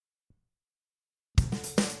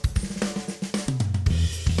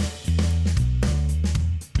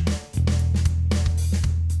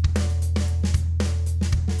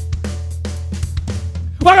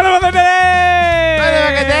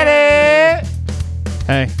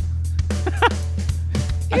Hey.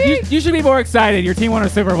 You should be more excited. Your team won a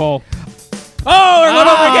Super Bowl. Oh, we're going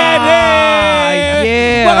over again.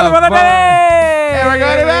 Hey! Yeah. Welcome to the Hey, we're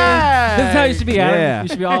going back. This is how you should be, Adam. Yeah. You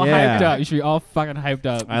should be all Yeah. hyped up. You should be all fucking hyped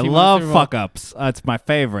up. I Your team won a love Super Bowl. fuck ups. It's my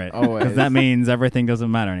favorite. Always. Because that means everything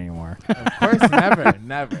doesn't matter anymore. Of course,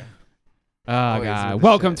 never. Oh, Always God. with the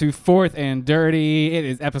Welcome shit. to Fourth and Dirty. It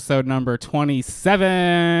is episode number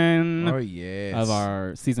 27 Oh yes. of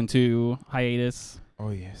our season 2 hiatus Oh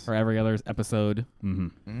yes. for every other episode. hmm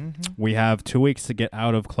Mm-hmm. We have 2 weeks to get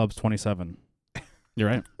out of Clubs 27. You're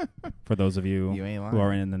right. For those of you You ain't lying. who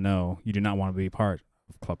are in the know, you do not want to be part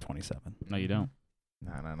of Club 27. No, you don't.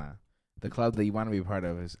 No. The club that you want to be part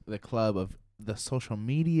of is the club of the social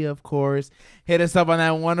media, of course. Hit us up on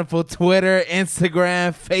that wonderful Twitter,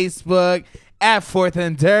 Instagram, Facebook, at Fourth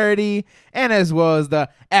and Dirty, and as well as the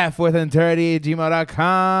at Fourth and Dirty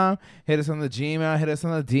gmail.com. Hit us on the Gmail, hit us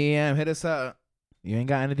on the DM, hit us up. You ain't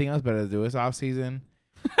got anything else better to do. It's off season.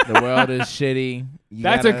 The world is shitty. You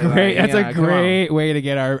That's gotta, a great. like, That's yeah, a come on. great way to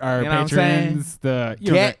get our You know what I'm patrons.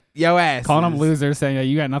 Get your ass. calling them losers, saying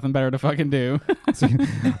you got nothing better to fucking do.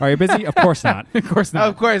 Are you busy? Of course not. Of course not.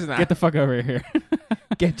 Of course not. Get the fuck over here.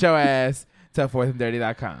 Get your ass to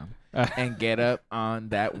fourthanddirty.com Uh, and get up on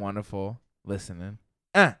that wonderful listening.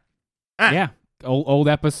 yeah, old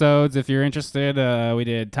episodes. If you're interested, we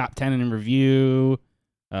did top 10 in review.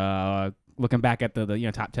 Looking back at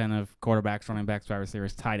the top 10 of quarterbacks, running backs, wide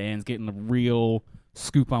receivers, tight ends, getting the real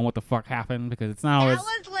scoop on what the fuck happened, because it's not always.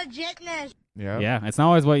 That was legitness. Yeah. It's not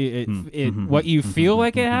always what what you feel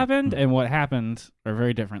like it Mhm. happened and what happened are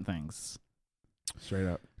very different things. Straight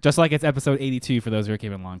up. Just like it's episode 82 for those who are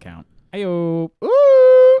keeping long count. Ayo.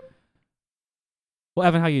 Ooh. Well,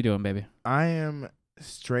 Evan, how you doing, baby? I am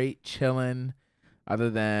straight chilling, other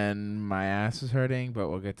than my ass is hurting, but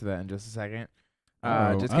we'll get to that in just a second.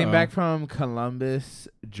 Just came back from Columbus,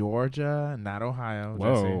 Georgia, not Ohio.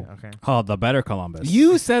 Whoa. Jesse. Okay. Oh, the better Columbus.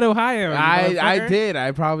 You said Ohio. you I motherfucker. did.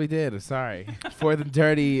 I probably did. Sorry. Fourth and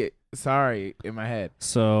Dirty. Sorry in my head.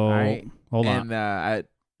 So, Alright. hold on. And I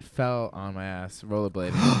fell on my ass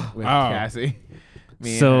rollerblading with Cassie.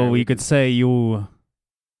 Me and So her, we could say you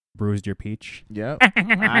bruised your peach. Yep,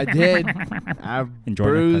 I did. I Enjoyed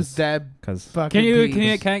it, bruised that Because fucking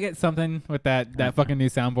peach. Can I get something with that fucking new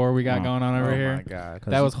soundboard we got Oh. going on over Oh here? my god.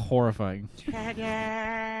 That was horrifying. All right,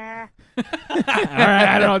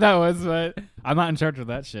 I don't know what that was, but I'm not in charge of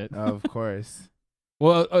that shit. Of course.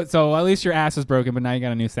 Well, so at least your ass is broken, but now you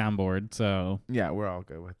got a new soundboard, so Yeah, we're all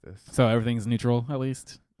good with this. everything's neutral at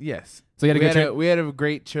least. Yes. So you had a good trip. We had a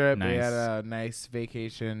great trip. We Nice. had a nice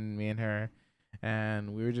vacation, me and her.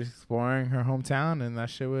 And we were just exploring her hometown, and that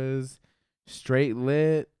shit was straight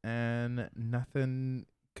lit, and nothing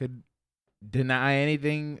could deny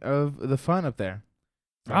anything of the fun up there.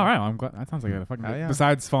 So- All right, well, I'm glad. That sounds like a fucking. Oh, yeah.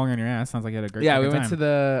 Besides falling on your ass, sounds like you had a great. Yeah, we fucking went time. to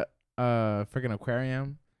the freaking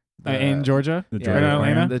aquarium. In Georgia. the Yeah, Georgia Atlanta?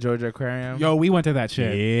 Aquarium. the Georgia Aquarium. Yo, we went to that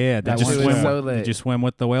shit. Yeah, That did you one swim? was so lit. Did you swim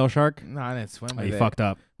with the whale shark? No, I didn't swim Oh, with you it. fucked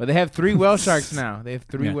up. But they have 3 whale sharks now. They have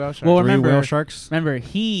 3 Yeah. whale sharks. Well, 3 remember- whale sharks. Remember,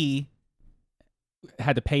 he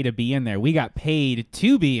had to pay to be in there. We got paid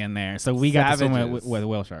to be in there, so we got to swim Savages. with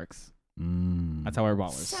whale sharks. Mm. That's how we're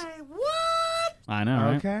ballers. Say what? I know,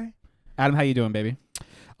 right? Okay. Adam, how you doing, baby?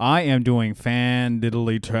 I am doing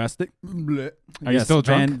fan-diddly-tastic. Are you still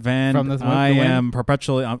drunk Van, from the I win? am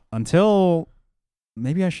perpetually until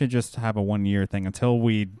maybe I should just have a 1-year thing until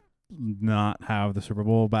we not have the Super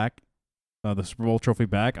Bowl back, the Super Bowl trophy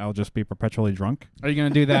back. I'll just be perpetually drunk, Are you gonna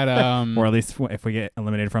do that? or at least if we get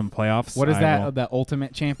eliminated from playoffs. What is I that? will- The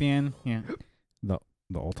ultimate champion? Yeah,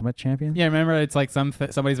 the ultimate champion? yeah. Remember, it's like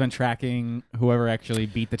somebody's been tracking whoever actually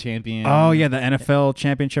beat the champion. Oh yeah, the NFL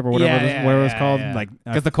championship or whatever whatever it's called. yeah. Like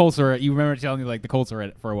Because the Colts were. You remember telling me like the Colts were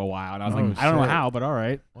it for a while, and I was Oh, like, I don't know shit. how, but all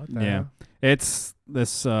right. What the Yeah. hell? it's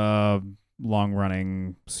this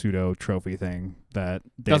long-running pseudo trophy thing that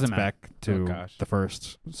dates Doesn't matter. back to Oh, gosh. the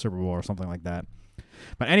first Super Bowl or something like that.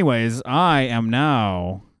 But anyways, I am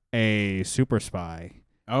now a super spy.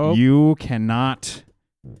 Oh, You cannot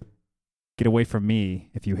get away from me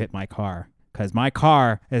if you hit my car, because my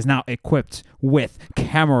car is now equipped with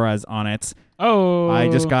cameras on it. I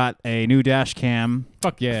just got a new dash cam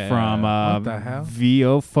fuck yeah from What the hell?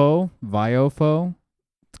 Viofo.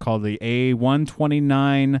 It's called the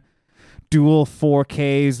A129 dual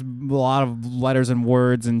 4Ks, a lot of letters and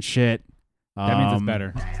words and shit. That means it's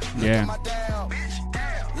better. Yeah.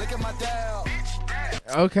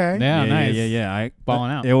 Okay. Yeah, nice. Yeah. I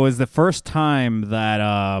Balling out. It was the first time that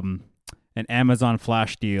an Amazon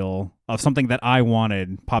Flash deal of something that I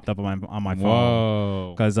wanted popped up on my phone.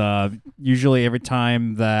 Whoa. Because usually every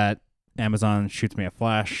time that Amazon shoots me a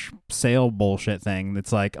flash sale bullshit thing.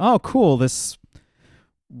 That's like, oh, cool, this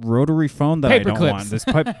rotary phone that Paper I don't clips. want. This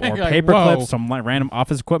or You're like, paper whoa. clips, some like random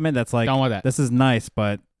office equipment that's like, Don't want that. this is nice,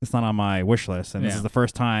 but it's not on my wish list. And this Yeah. is the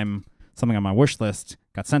first time something on my wish list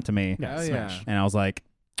got sent to me. Yeah, Oh, smash. yeah. And I was like,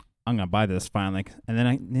 I'm gonna buy this finally. And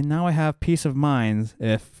then now I have peace of mind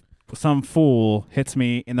if some fool hits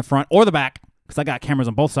me in the front or the back, because I got cameras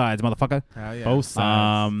on both sides, motherfucker. Hell yeah. Both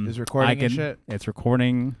sides. It's recording I and can, shit. It's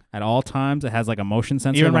recording at all times. It has like a motion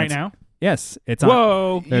sensor. Even when right it's- now? Yes, it's on.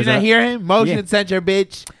 Whoa. You There's not a- hear him? Motion Yeah. sensor,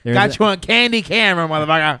 bitch. There's Got a- you on candy camera,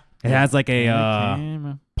 motherfucker. It has like a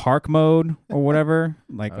Camera. park mode or whatever,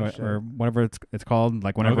 like Oh, shit. or whatever it's called.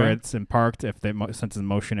 Like whenever Okay. it's in parked, if it senses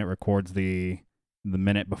motion, it records the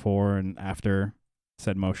minute before and after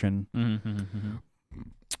said motion. Mhm, mhm, mhm.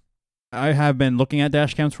 I have been looking at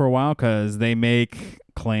dash cams for a while because they make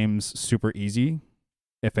claims super easy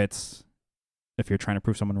if you're trying to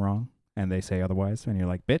prove someone wrong and they say otherwise, and you're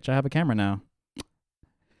like, bitch, I have a camera now.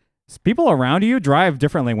 People around you drive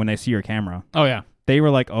differently when they see your camera. Oh, yeah. They were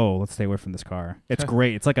like, oh, let's stay away from this car. It's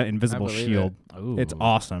great. It's like an invisible believe shield. Ooh. It's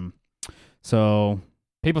awesome. So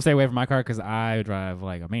People stay away from my car because I drive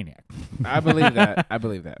like a maniac. I believe that. I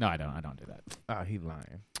believe that. No, I don't. I don't do that. Oh, he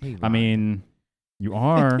lying. He lying. I mean, you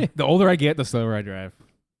are. The older I get, the slower I drive.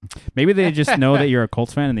 Maybe they just know that you're a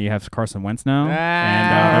Colts fan and that you have Carson Wentz now, and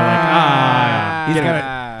they're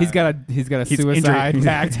like, He's got a he's suicide injury-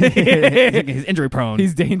 pact. he's injury prone.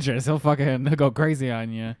 He's dangerous. He'll go crazy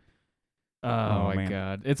on you. Oh, my man.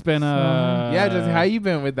 God. It's been yeah, just how you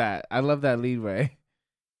been with that? I love that leadway.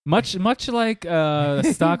 much like the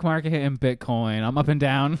stock market and Bitcoin. I'm up and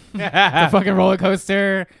down. The fucking roller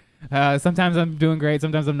coaster. Sometimes I'm doing great.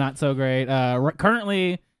 Sometimes I'm not so great.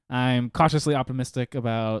 Currently, I'm cautiously optimistic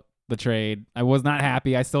about the trade. I was not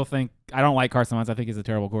happy. I still think I don't like Carson Wentz. I think he's a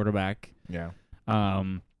terrible quarterback. Yeah.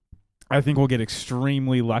 I think we'll get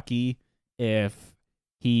extremely lucky if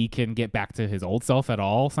he can get back to his old self at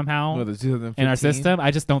all somehow What, the 2015? in our system.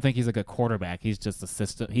 I just don't think he's a good quarterback. He's just a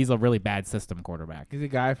system. He's a really bad system quarterback. He's a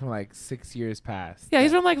guy from like 6 years past. Yeah,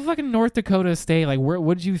 he's from like fucking North Dakota State. Like, where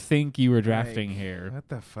would you think you were drafting here? What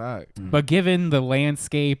the fuck? But given the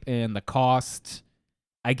landscape and the cost,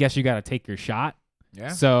 I guess you got to take your shot. Yeah.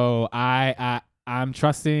 So I'm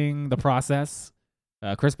trusting the process.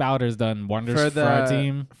 Chris Ballard has done wonders for our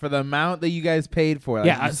team. For the amount that you guys paid for, like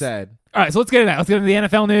Yeah, you said. All right, so let's get into that. Let's get into the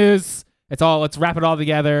NFL news. Let's wrap it all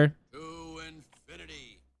together. To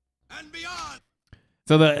infinity and beyond.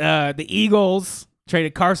 So the Eagles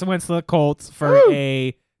traded Carson Wentz to the Colts for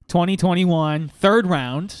a 2021 third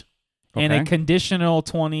round and a Okay. conditional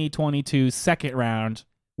 2022 second round,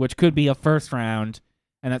 which could be a first round,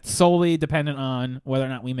 and that's solely dependent on whether or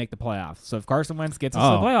not we make the playoffs. So if Carson Wentz gets us to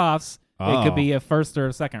the Oh. playoffs, it Oh. could be a first or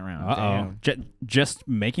a second round. Just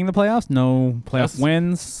making the playoffs? No playoff Just-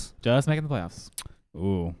 wins? Just making the playoffs.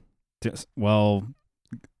 Ooh. Well,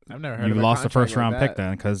 I've never heard you of a lost the contract first round like pick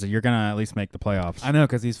then, because you're going to at least make the playoffs. I know,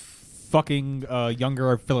 because he's fucking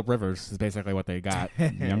younger Phillip Rivers is basically what they got.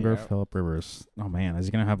 that. Younger Yeah. Philip Rivers. Oh, man. Is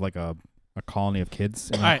he going to have like a colony of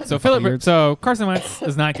kids? All right, so Carson Wentz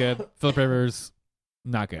is not good. Phillip Rivers,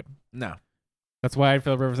 not good. No. That's why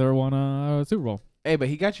Phillip Rivers never won a Super Bowl. Hey, but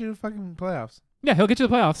he got you to fucking playoffs. Yeah, he'll get you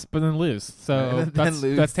to the playoffs, but then lose. So Then that's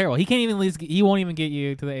lose. that's terrible. He can't even lose. He won't even get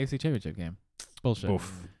you to the AFC Championship game. Bullshit.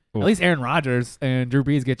 Oof. At least Aaron Rodgers and Drew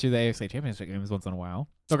Brees get you to the AFC Championship games once in a while.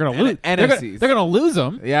 They're gonna And lose. NFCs. They're gonna lose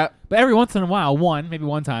them, Yeah. but every once in a while, maybe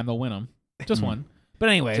one time they'll win them. Just one. But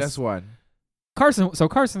anyways, Just one.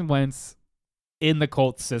 Carson Wentz in the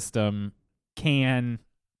Colts system can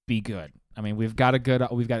be good. I mean, we've got a good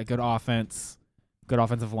offense, good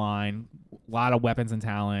offensive line, a lot of weapons and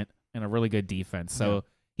talent, and a really good defense. So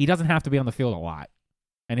he doesn't have to be on the field a lot,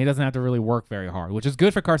 and he doesn't have to really work very hard, which is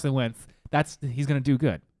good for Carson Wentz. He's going to do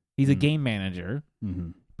good. He's a game manager,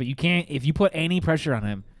 Mhm. but you can't if you put any pressure on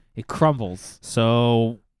him, it crumbles.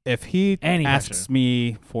 So if he Any asks pressure.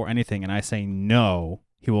 me for anything and I say no,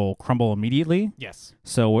 he will crumble immediately. Yes.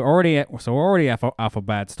 So we're already off a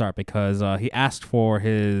bad start because he asked for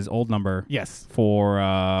his old number Yes. for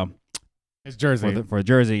His jersey. for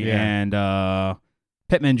jersey, Yeah. and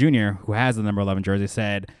Pittman Jr., who has the number 11 jersey,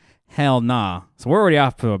 said, "Hell nah." So we're already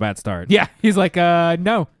off to a bad start. Yeah, he's like,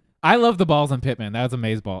 no. I love the balls on Pittman. That was a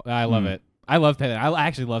maze ball. I love Mm. it. I love Pittman. I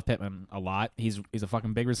actually love Pittman a lot. He's a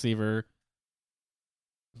fucking big receiver.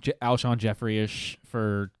 Alshon Jeffrey-ish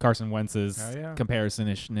for Carson Wentz's Oh, yeah.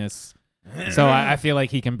 comparison-ishness. So I feel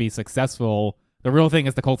like he can be successful. The real thing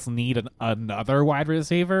is the Colts need another wide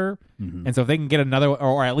receiver. Mhm. And so if they can get another,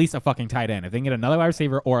 or at least a fucking tight end, if they can get another wide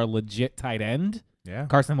receiver or a legit tight end, Yeah.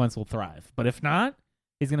 Carson Wentz will thrive. But if not,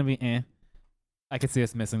 he's going to be I could see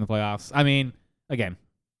us missing the playoffs. I mean, again,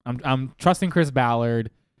 I'm trusting Chris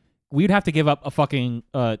Ballard. We'd have to give up a fucking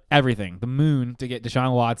everything, the moon, to get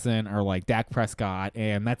Deshaun Watson or like Dak Prescott,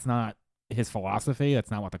 and that's not his philosophy.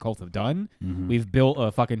 That's not what the Colts have done. Mm-hmm. We've built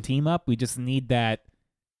a fucking team up. We just need that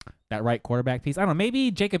right quarterback piece. I don't know.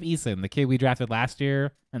 Maybe Jacob Eason, the kid we drafted last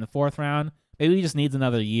year in the 4th round, maybe he just needs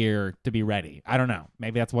another year to be ready. I don't know.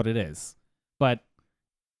 Maybe that's what it is. But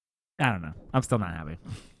I don't know. I'm still not happy.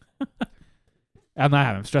 I'm not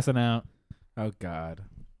happy. I'm stressing out. Oh God.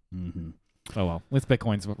 Mm-hmm. Oh well. With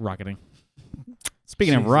Bitcoin's rocketing.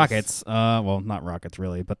 Speaking of Jesus. rockets, well, not rockets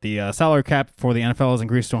really, but the salary cap for the NFL has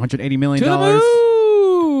increased to $180 million. To the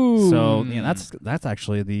moon! So yeah, that's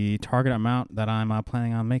actually the target amount that I'm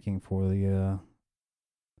planning on making for the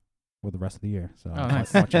rest of the year. So Oh,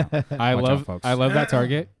 nice. watch out. I Watch out, love folks. that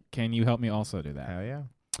target. Can you help me also do that? Hell yeah.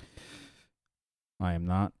 I am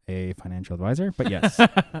not a financial advisor, but yes.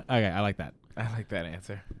 Okay, I like that. I like that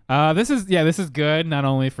answer. This is good not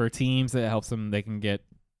only for teams that helps them they can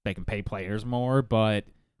pay players more, but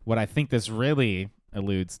what I think this really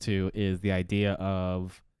alludes to is the idea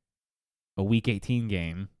of a week 18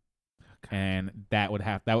 game, and that would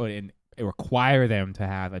require them to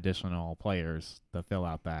have additional players to fill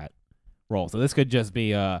out that role. So this could just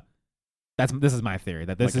be this is my theory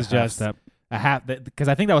that this Like is a half just step. a half, because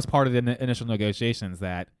I think that was part of the initial negotiations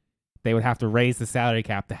that they would have to raise the salary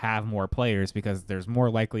cap to have more players because there's more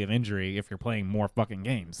likely of injury if you're playing more fucking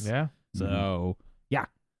games. Yeah. So yeah,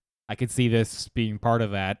 I could see this being part of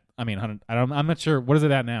that. I mean, I'm not sure. What is it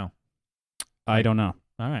at now? I don't know.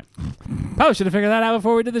 All right. Probably should have figured that out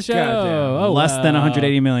before we did the show. Goddamn. Oh, Less than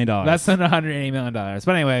 $180 million. Less than $180 million. But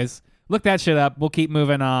anyways, look that shit up. We'll keep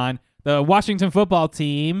moving on. The Washington football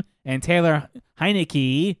team and Taylor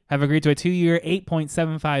Heineke have agreed to a 2-year,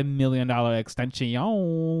 $8.75 million extension.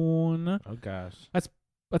 Oh gosh. That's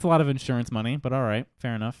a lot of insurance money, but all right.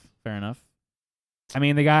 Fair enough. I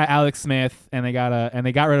mean, they got Alex Smith and they got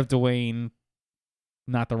rid of Dwayne,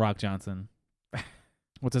 not the Rock Johnson.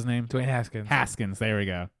 What's his name? Dwayne Haskins. Haskins. There we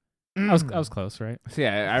go. I was close, right? So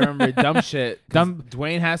yeah, I remember dumb shit. Dumb-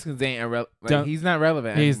 Dwayne Haskins ain't Dumb- he's not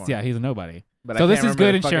relevant anymore. He's a nobody. But So I this can't is good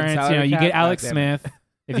remember the fucking insurance. salary You cap. get Alex God damn it. Smith.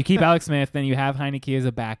 If you keep Alex Smith, then you have Heineke as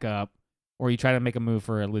a backup, or you try to make a move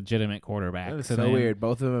for a legitimate quarterback. That is So so then- weird.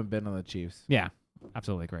 Both of them have been on the Chiefs. Yeah,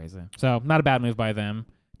 absolutely crazy. So not a bad move by them.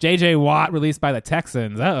 J.J. Watt released by the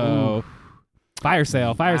Texans. Uh-oh. Fire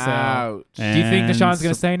sale. Ouch. Do you think And Deshaun's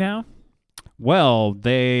going to stay now? Well,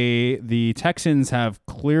 the Texans have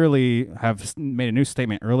clearly made a new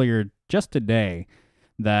statement earlier just today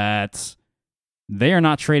that they are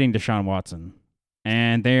not trading Deshaun Watson,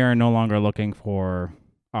 and they are no longer looking for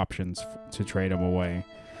options to trade him away.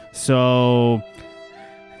 So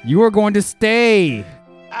you are going to stay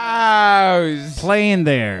Ouch. playing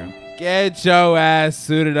there. Get your ass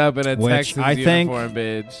suited up in a Which Texans I think- uniform,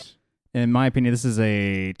 bitch. In my opinion, this is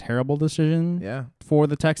a terrible decision Yeah. for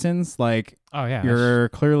the Texans. Like, Oh, yeah. you're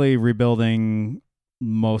clearly rebuilding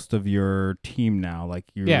most of your team now. Like,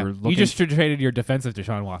 you're looking, you just traded your defensive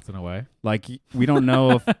Deshaun Watson away. like, we don't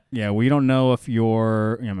know if we don't know if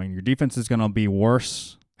your defense is going to be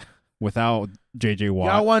worse without JJ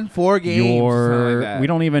Watt. Y'all won 4 games. or something like that. We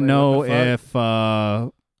don't even Like, know what the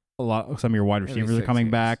fuck? if some of your wide Maybe receivers are 6 coming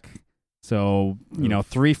games. back. So,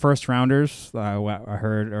 3 first-rounders, I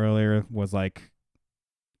heard earlier, was like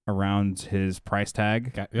around his price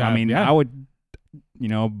tag. Yeah, I mean, yeah. I would,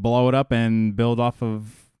 blow it up and build off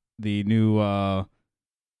of the new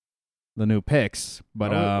picks.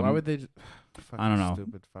 But why would they? I don't know.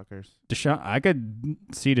 Stupid fuckers. I could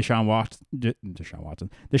see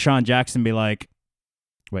Deshaun Jackson be like,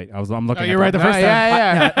 wait, I'm looking. Oh, at you're right the first time.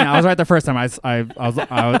 Yeah. I was right the first time. I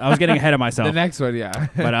was getting ahead of myself. The next one, yeah.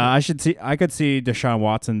 But I could see Deshaun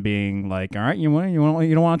Watson being like, all right, you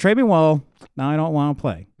don't want to trade me? Well, now I don't want to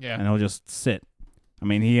play. Yeah. And he'll just sit. I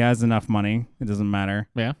mean, he has enough money. It doesn't matter.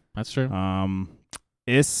 Yeah, that's true.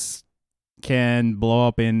 This can blow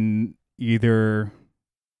up in either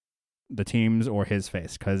the teams or his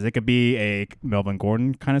face, because it could be a Melvin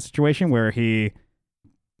Gordon kind of situation where he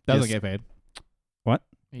Doesn't just- get paid. What?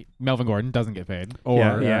 Melvin Gordon doesn't get paid.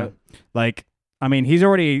 Or yeah. Like, I mean, he's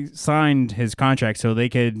already signed his contract, so they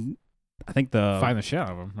could, I think find the shit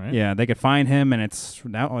out of him, right? yeah, they could fine him, and it's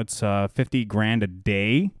 $50,000 a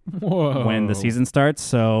day Whoa. when the season starts.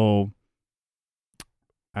 So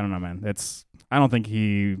I don't know, man. I don't think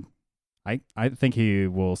I think he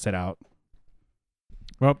will sit out.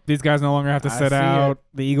 Well, these guys no longer have to I sit see out.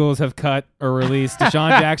 The Eagles have cut or released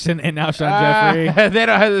Deshaun Jackson and now Sean Jeffrey. They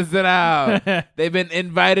don't have to sit out. They've been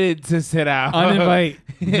invited to sit out. Uninvite.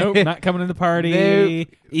 Nope, not coming to the party. Nope.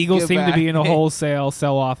 Eagles seem to be in a Goodbye. wholesale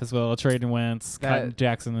sell-off as well, trading Wentz, That- cutting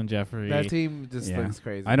Jackson and Jeffrey. That team just Yeah. looks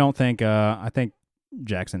crazy. I don't think. I think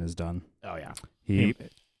Jackson is done. Oh, yeah. He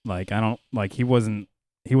like I don't like he was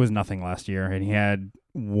nothing last year, and he had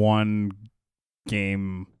one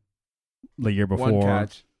game the year before. One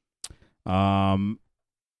catch.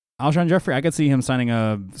 Alshon Jeffrey, I could see him signing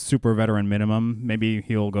a super veteran minimum. Maybe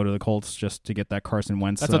he'll go to the Colts just to get that Carson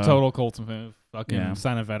Wentz. That's a total Colts move. Fucking yeah.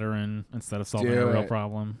 sign a veteran instead of solving Do a real it.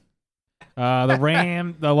 problem.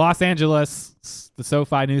 The Los Angeles,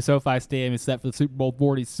 the new SoFi Stadium is set for the Super Bowl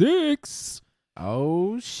 46.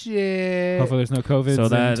 Oh shit. Hopefully there's no COVID So in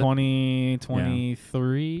that-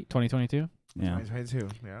 2023, 2022. Yeah, 2022.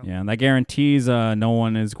 Yeah. yeah, and that guarantees no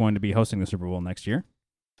one is going to be hosting the Super Bowl next year.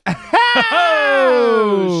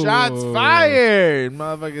 Oh, shots fired.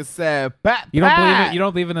 Motherfucker said, "Pat, You don't believe it? pat." You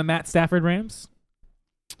don't believe in the Matt Stafford Rams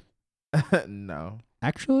No.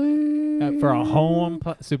 Actually, for a home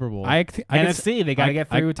Super Bowl? I could NFC, they got to get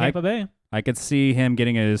through I- Tampa Bay. I could see him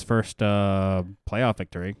getting his first playoff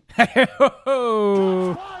victory.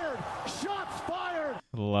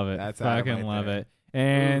 Love it. That's Adam Fucking right love there. it.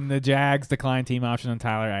 And the Jags decline team option on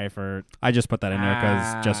Tyler Eifert. I just put that in there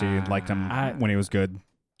because Jesse liked him I- when he was good,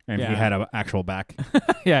 and Yeah. he had an actual back.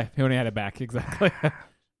 Yeah, he only had it back. Exactly.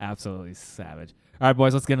 Absolutely savage. All right,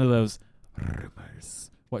 boys, let's get into those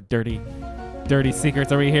rumors. What dirty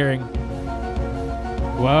secrets are we hearing?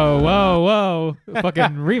 Whoa.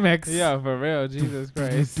 Fucking remix. Yeah, for real. Jesus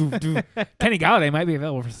Christ. Kenny Galladay might be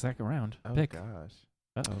available for the second round Oh pick. gosh.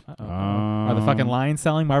 Are the fucking Lions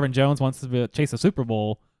selling? Marvin Jones wants to chase a Super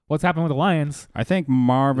Bowl. What's happening with the Lions? I think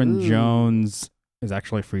Marvin Ooh. Jones is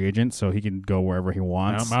actually a free agent, so he can go wherever he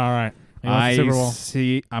wants. All right. He wants the Super Bowl.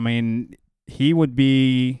 see. I mean, he would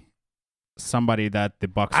be somebody that the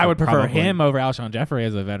Bucks. I would prefer probably- him over Alshon Jeffrey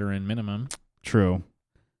as a veteran minimum. True.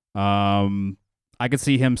 I could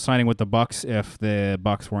see him signing with the Bucks if the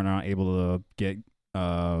Bucks were not able to get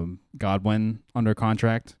Godwin under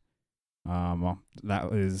contract. Well,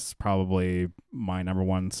 that is probably my number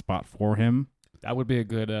one spot for him. That would be a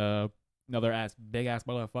good another big ass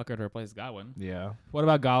motherfucker to replace Godwin. Yeah. What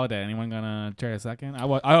about Galladay? Anyone gonna trade a second?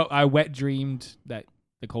 I wet dreamed that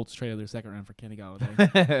the Colts traded their second round for Kenny Galladay.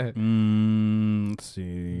 Let's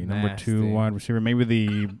see. Number 2 Nasty. wide receiver. Maybe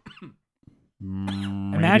the.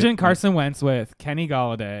 Imagine Carson Wentz with Kenny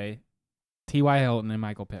Galladay, T.Y. Hilton, and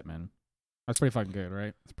Michael Pittman. That's pretty fucking good,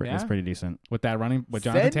 right? That's pretty decent. With that running with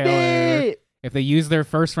Jonathan Send Taylor. it. If they use their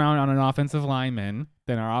first round on an offensive lineman,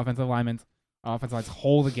 then our offensive lines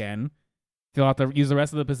hold again. Use the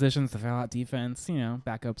rest of the positions to fill out defense,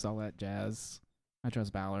 backups, all that jazz. I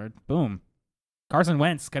trust Ballard. Boom. Carson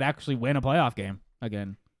Wentz could actually win a playoff game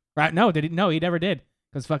again. Right? No, did he? No, he never did.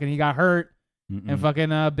 Because fucking he got hurt and fucking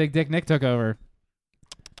Big Dick Nick took over.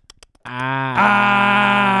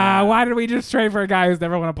 Why did we just trade for a guy who's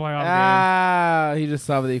never won a playoff game? He just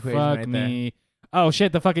solved the equation Fuck right me. Oh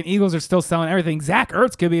shit, the fucking Eagles are still selling everything. Zach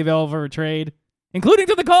Ertz could be available for a trade, including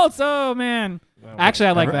to the Colts. Oh man. there. Actually,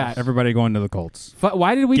 I like that. Everybody going to the Colts.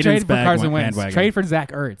 Why did we Get in trade his for bag, Carson Wentz? bandwagon. Trade for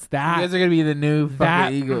Zach Ertz. You That guys are gonna be the new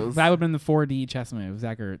fucking Eagles. That would have been the 4D chess move.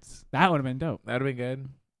 Zach Ertz. That would have been dope. That'd have been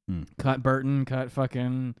good. Cut Burton. Cut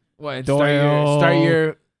fucking What? Doyle. Start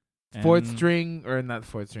your fourth and- string or not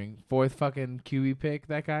fourth string, fourth fucking QB pick.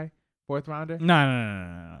 That guy, fourth rounder.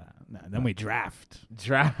 No. Then we draft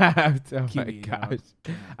Draft. Oh my QB, gosh.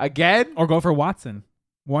 Again? or go for Watson.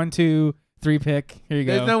 1, 2, 3 pick. Here you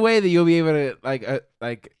go. There's no way that you'll be able to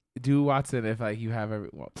like do Watson if like you have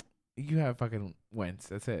you have fucking Wentz.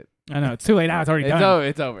 That's it. I know it's too late now. It's already It's done. over.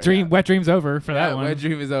 It's over. Wet dreams over for that one. Wet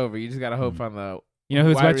dream is over. You just gotta hope on the. You know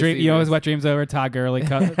who's wide wet dream? You know who's receivers. wet dreams over? Todd Gurley.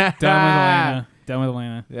 Done with Atlanta. Done with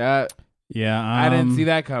Atlanta. Yeah, Yeah, I didn't see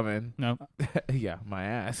that coming. No, Yeah, my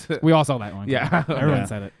ass. we all saw that one. Yeah. everyone Yeah.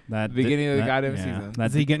 said it. That Beginning of the that- goddamn yeah, season.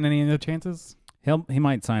 That's Is he getting any other chances? he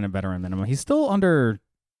might sign a veteran minimum. He's still under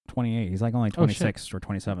 28. He's like only Oh, shit. 26 or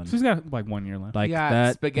 27. He's got like 1 year left. Like He got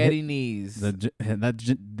that spaghetti knees.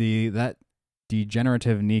 that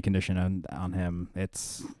degenerative knee condition on him.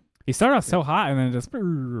 It's He started off so hot and then just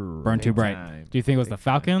burned too bright. Do you think it was the Big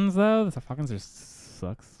time. Falcons though? The Falcons just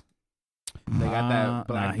sucks. They got that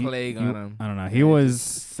black he- plague he- on him. I don't know. And He it was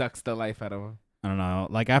just sucks the life out of him. I don't know.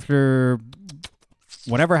 Like after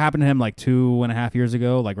whatever happened to him like 2.5 years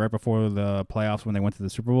ago, like right before the playoffs when they went to the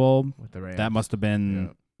Super Bowl, With the Rams. that must have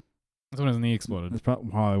been That's when his knee exploded. that's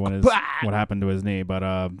probably what happened to his knee. But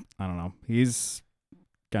I don't know. He's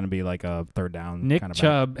gonna be like a third down. Nick kind of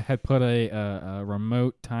Chubb had put a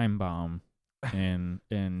remote time bomb in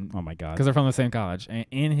Oh my god. because they're from the same college and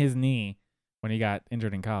in his knee when he got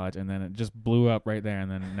injured in college, and then it just blew up right there. And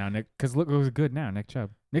then now because look who's good now, Nick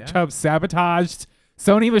Chubb. Nick Chubb sabotaged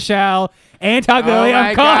Sony Michel and Todd Gurley.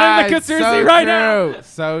 I'm calling the conspiracy right now.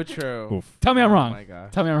 So true. Oof. Tell me I'm wrong. Oh my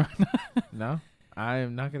gosh. Tell me I'm wrong. No, I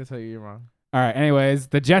am not gonna tell you you're wrong. All right. Anyways,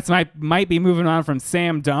 the Jets might be moving on from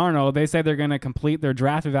Sam Darnold. They say they're going to complete their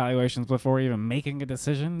draft evaluations before even making a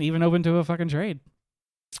decision, even open to a fucking trade.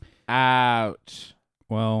 Ouch.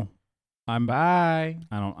 Well, Bye.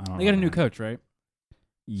 I don't. They got a know, new man. coach, right?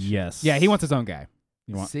 Yes. Yeah, he wants his own guy.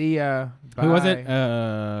 See ya. Bye. Who was it?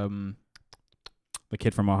 The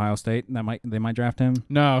kid from Ohio State. They might draft him.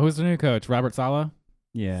 No, who's the new coach? Robert Saleh.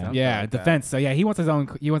 Yeah. Something Yeah, like that. defense. So yeah, he wants his own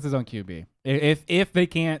QB. If they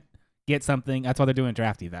can't get something, that's why they're doing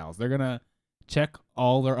draft evals. They're gonna check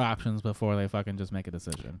all their options before they fucking just make a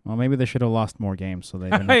decision. Well, maybe they should have lost more games so they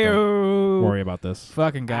didn't have to worry about this.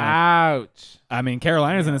 Fucking guy. Ouch. I mean,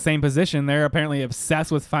 Carolina's in the same position. They're apparently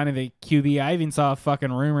obsessed with finding the QB. I even saw a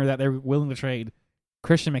fucking rumor that they're willing to trade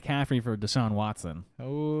Christian McCaffrey for Deshaun Watson.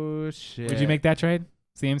 Oh shit. Would you make that trade?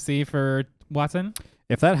 CMC for Watson?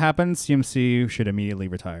 If that happens, CMC should immediately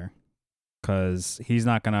retire because he's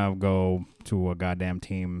not gonna go to a goddamn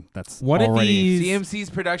team that's What if already. he's CMC's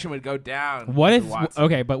production would go down? What with if Watson.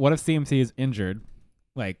 okay, but what if CMC is injured,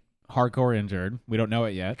 like hardcore injured? We don't know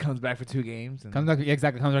it yet. comes back for 2 games? And Comes back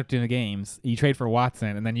to the games. You trade for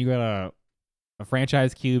Watson, and then you got a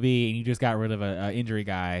franchise QB, and you just got rid of a injury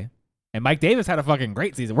guy. And Mike Davis had a fucking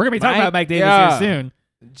great season. We're gonna be talking about Mike Davis here soon.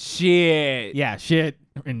 Shit. Yeah, shit,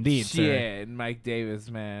 indeed. Sir. Shit. Mike Davis,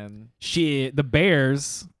 man. Shit. The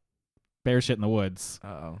Bears shit in the woods.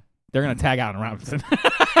 Uh-oh. They're gonna tag Allen Robinson.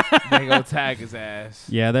 They go tag his ass.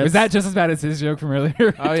 Yeah, that's Is that just as bad as his joke from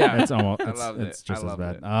earlier? Oh, yeah. It's almost. I loved It's it. just I as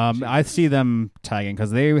loved bad. it. I see them tagging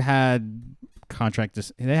because they had a contract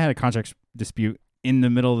dispute in the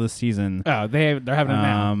middle of the season. Oh, they're having it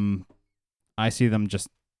now. I see them just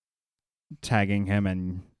tagging him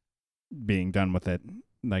and being done with it.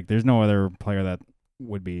 Like, there's no other player that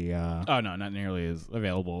would be. Oh no, not nearly as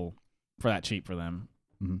available for that cheap for them.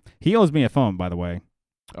 Mhm. He owes me a phone, by the way.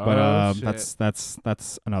 But Oh, shit.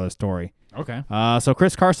 that's another story. Okay, So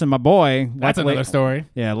Chris Carson, my boy, that's another story.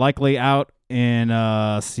 Yeah, likely out in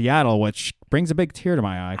Seattle, which brings a big tear to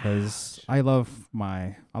my eye because I love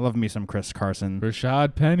me some Chris Carson.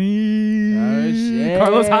 Rashad Penny. Oh, shit.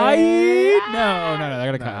 Carlos Hyde. No, they're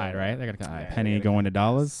gonna cut Hyde, right? They're gonna cut Hyde. Penny going to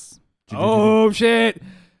Dallas. Oh shit!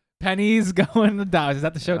 Penny's going to Dallas. Is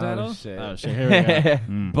that the show title? shit. Oh shit! Here we go.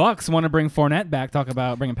 Mm. Bucks want to bring Fournette back. Talk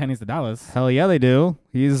about bringing pennies to Dallas. Hell yeah, they do.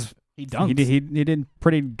 He dunked. He did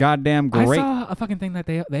pretty goddamn I great. saw a fucking thing that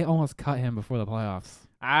they almost cut him before the playoffs.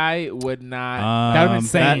 I would not. That would've been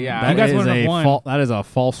insane. Yeah. that You guys is wouldn't have a won. that is a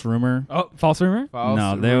false rumor. Oh, false rumor. False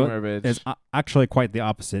No, rumor, bitch. It's actually quite the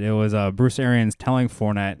opposite. It was Bruce Arians telling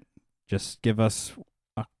Fournette, "Just give us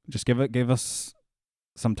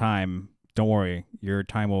some time. Don't worry, your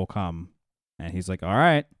time will come." And he's like, "All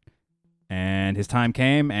right." And his time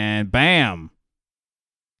came, and bam,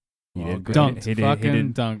 he did great. Dunked. He did.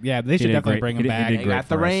 Fucking dunked. Yeah, they he should did definitely great. bring He him did- he back. did They great got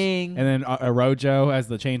the for us. ring. And then Arojo has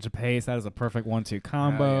the change of pace. That is a perfect 1-2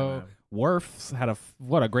 combo. Oh, yeah, man. Wirfs had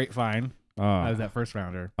what a great find. That was that first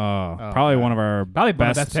rounder. Probably God. one of our Probably one of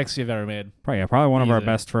best, the best picks you've ever made. probably one of our Easy.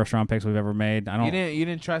 best first round picks we've ever made. I don't. You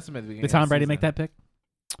didn't trust him at the beginning. Did Tom of the Brady season. make that pick?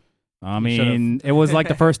 I You should've. mean, it was like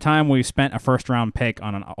the first time we spent a first round pick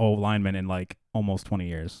on an old lineman in like almost 20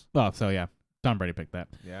 years. Oh, so yeah, Tom Brady picked that.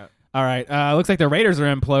 Yeah. All right. Looks like the Raiders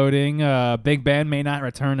are imploding. Big Ben may not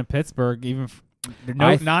return to Pittsburgh. Even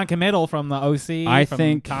non-committal from the OC. I from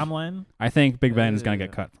think- Tomlin. I think Big Ben is gonna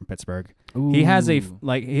get cut from Pittsburgh. He has they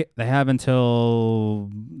have until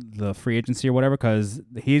the free agency or whatever because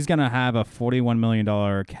he's gonna have a $41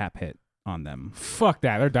 million cap hit on them. Fuck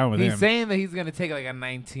that. They're done with He's him. saying that he's gonna take like a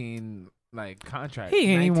 19 contract. He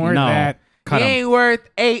ain't 19. even worth No. that. Cut he him. ain't worth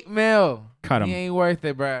 $8 million. Cut He him. ain't worth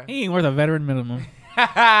it, bro. He ain't worth a veteran minimum.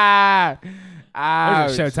 Ouch,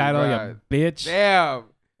 There's a show title, bro. you bitch. Damn.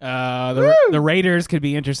 The Raiders could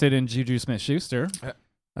be interested in Juju Smith-Schuster.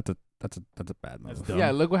 That's a bad move. That's dumb.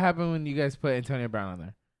 Yeah, look what happened when you guys put Antonio Brown on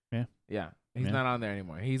there. Yeah. Yeah. He's Yeah. not on there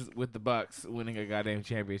anymore. He's with the Bucks winning a goddamn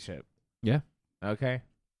championship. Yeah. Okay.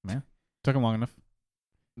 Took him long enough.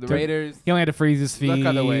 The Took- Raiders. He only had to freeze his feet, Look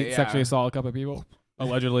other way, yeah. sexually assault a couple of people,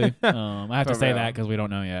 allegedly. I have to For say real. that because we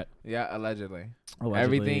don't know yet. Yeah, allegedly. Allegedly.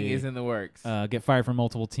 Everything is in the works. Get fired from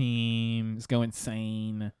multiple teams, go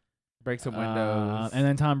insane. Break some windows. And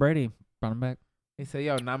then Tom Brady brought him back. He said,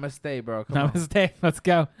 "Yo, namaste, bro. Come on." Namaste. Let's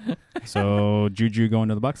go. So Juju going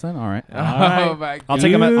to the Bucks then? All right. Oh right. my God. I'll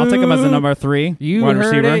take him as the number 3 You wide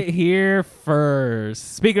heard receiver. it here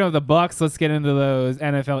first. Speaking of the Bucks, let's get into those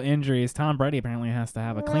NFL injuries. Tom Brady apparently has to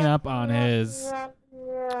have a cleanup on his.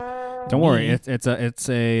 Don't worry, knee.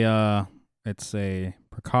 it's a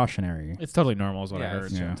precautionary. It's totally normal, is what I Yeah, heard.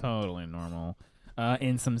 it's true. Totally normal.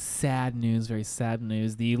 In some sad news, very sad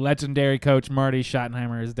news, the legendary coach Marty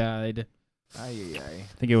Schottenheimer has died. Ay. I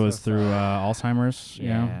think it was through Alzheimer's.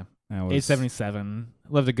 Yeah, That was, age 77.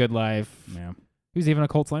 Lived a good life. Yeah. He was even a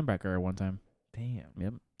Colts linebacker at one time. Damn.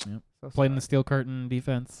 Yep. So Played in the sad. Steel Curtain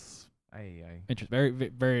defense. Ay. Very,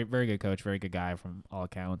 very, very good coach. Very good guy from all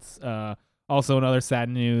accounts. Also, in other sad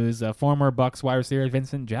news, former Bucks wide receiver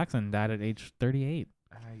Vincent Jackson died at age 38.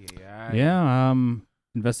 Ay. Yeah.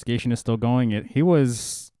 Investigation is still going. He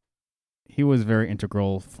was very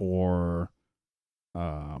integral for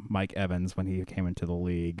Mike Evans when he came into the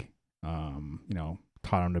league.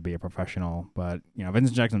 Taught him to be a professional. But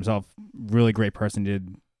Vincent Jackson himself, really great person.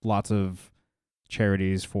 Did lots of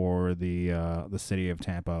charities for the city of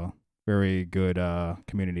Tampa. Very good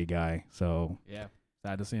community guy. So Yeah.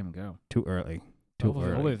 Sad to see him go. too early.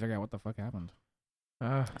 Hopefully they figure out what the fuck happened.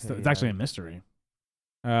 Ah, It's actually a mystery.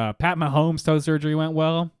 Pat Mahomes' toe surgery went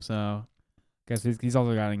well, so guess he's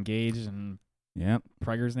also got engaged and Yep.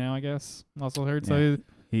 preggers now, I guess. Also heard. Yeah.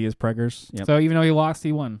 He is preggers. Yep. So even though he lost,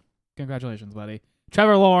 he won. Congratulations, buddy.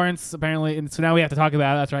 Trevor Lawrence, apparently, and so now we have to talk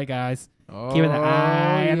about it. That's right, guys. Keeping an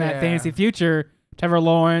eye on that fantasy future. Trevor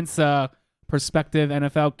Lawrence, prospective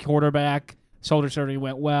NFL quarterback. Shoulder surgery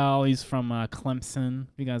went well. He's from Clemson.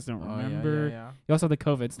 If you guys don't remember. Yeah. He also had the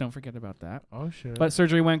COVID, so don't forget about that. Oh shit. But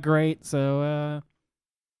surgery went great, so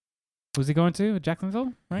who's he going to?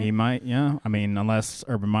 Jacksonville, right? He might, yeah. I mean, unless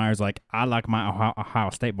Urban Meyer's like, I like my Ohio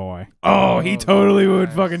State boy. Oh, he totally would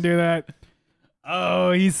nice. fucking do that.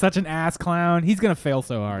 Oh, he's such an ass clown. He's going to fail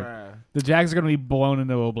so hard. Bruh. The Jags are going to be blown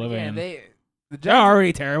into Yeah, oblivion. the They're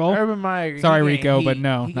already terrible. Urban Meyer. Sorry, he getting Rico, heat- but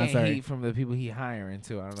no, he not getting sorry. heat from the people he hiring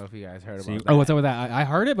too. I don't know if you guys heard See- about that. Oh, what's up with that? I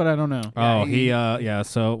heard it, but I don't know. Oh, Yeah, yeah.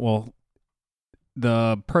 So, well,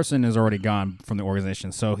 the person is already gone from the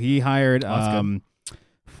organization. So he hired that's good.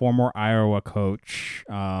 former Iowa coach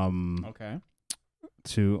Okay.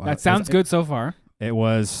 to. That sounds good so far. It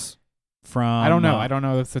was from. I don't know. I don't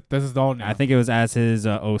know. This is all new. I think it was as his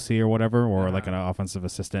OC or whatever, or Yeah. like an offensive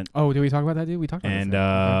assistant. Oh, did we talk about that, dude? We talked about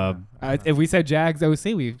And this. If we said Jags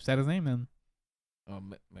OC, we said his name then.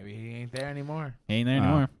 Maybe he ain't there anymore. He ain't there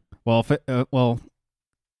anymore.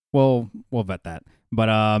 well, we'll vet that. But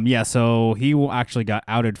yeah, so he actually got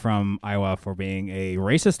outed from Iowa for being a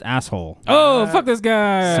racist asshole. Oh, fuck this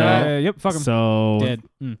guy. So- Yep, fuck him. So Dead.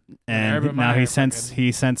 and Urban now Meyer he sensed Fuck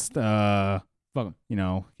him.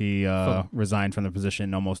 he Fuck resigned from the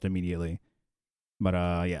position almost immediately. But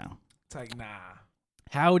yeah. It's like nah.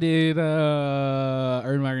 How did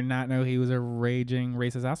Urban Meyer not know he was a raging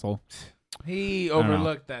racist asshole? He don't know.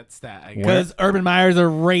 overlooked that stat. I guess. Because Urban Meyer's a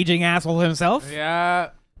raging asshole himself?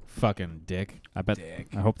 Yeah. Fucking dick. I bet Dick.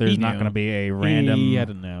 I hope there's He not knew. going to be a random He had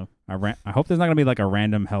to know. I hope there's not going to be like a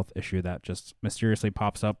random health issue that just mysteriously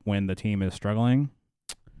pops up when the team is struggling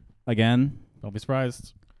again. Don't be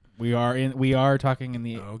surprised. We are talking in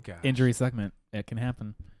the Oh god. injury segment. It can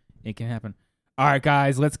happen. It can happen. All right,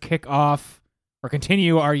 guys, let's kick off or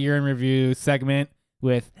continue our year in review segment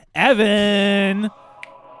with Evan.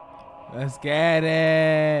 Let's get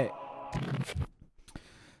it.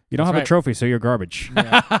 You don't That's have right. a trophy, so you're garbage.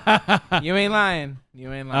 You ain't lying.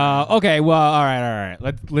 You ain't lying. Okay, well, all right.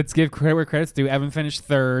 Let's give credit where credit's due. Evan finished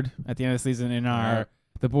third at the end of the season in our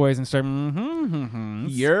The Boys and Start.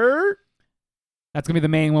 You're That's gonna be the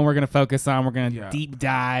main one we're gonna focus on. We're gonna Yeah. deep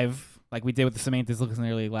dive like we did with the Samantha's Looks in the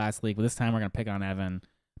early last week, but this time we're gonna pick on Evan,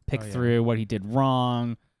 pick Oh, yeah. through what he did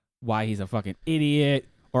wrong, why he's a fucking idiot,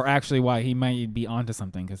 or actually why he might be onto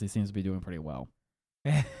something because he seems to be doing pretty well.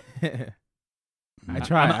 I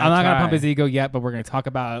try. I'm not gonna pump his ego yet, but we're gonna talk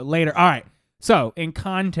about it later. All right. So in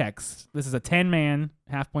context, this is a 10-man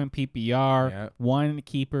half-point PPR, Yep. one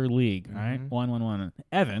keeper league. All right, Mhm. 1-1-1.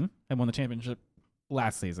 Evan had won the championship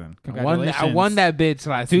last season. I won Congratulations. that bitch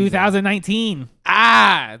last season. 2019.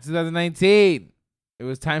 2019. It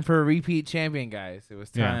was time for a repeat champion, guys. It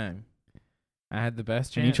was Yeah. time. I had the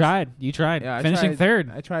best chance. And you tried. You tried. Yeah, I Finishing tried.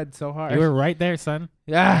 third. I tried so hard. You were right there, son.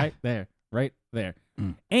 yeah. Right there. Right there.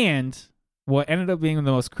 Mm. And what ended up being the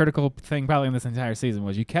most critical thing probably in this entire season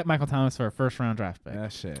was you kept Michael Thomas for a first-round draft pick.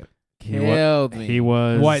 That shit He wa- killed me. He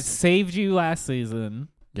was What saved you last season,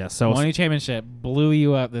 Yeah, so won a championship, blew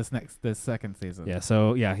you up this second season.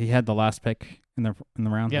 he had the last pick in the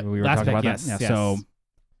round. Yep, We were last talking pick, about yes, that. Yeah, yes. so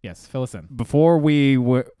Yes, fill us in. Before we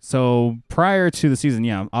were so prior to the season,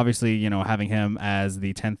 yeah, obviously, having him as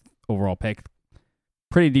the 10th overall pick,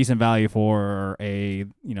 pretty decent value for a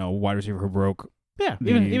wide receiver who broke Yeah, the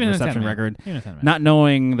even reception in a 10-man. record. Even in a 10-man. Not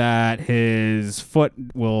knowing that his foot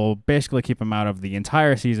will basically keep him out of the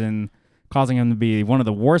entire season, causing him to be one of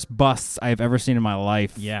the worst busts I've ever seen in my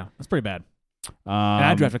life. Yeah, that's pretty bad. And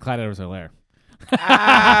I drafted Clyde Edwards-Helaire.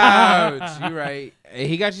 Ouch! You're right.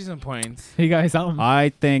 He got you some points. He got something. I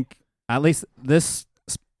think at least this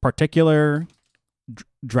particular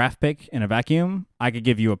draft pick in a vacuum, I could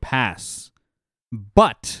give you a pass.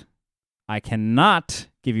 But I cannot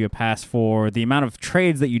give you a pass for the amount of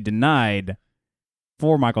trades that you denied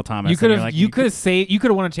for Michael Thomas. You could And have you're you could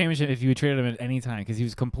have won a championship if you had traded him at any time because he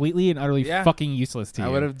was completely and utterly Yeah. fucking useless to you.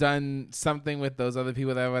 I would have done something with those other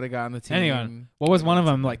people that would have got on the team. Anyone. What was one of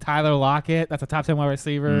them? Like Tyler Lockett. That's a top 10 wide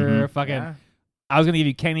receiver. Mhm. Fucking. Yeah. I was gonna give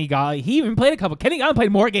you Kenny Galladay. He even played a couple. Kenny Galladay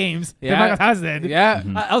played more games than Yeah. Michael Thomas did. Yeah.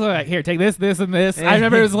 Mhm. I was like, here, take this, this, and this. I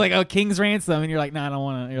remember it was like a king's ransom, and you're like, nah, I don't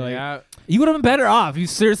want to. You're like, Yeah. you would have been better off. You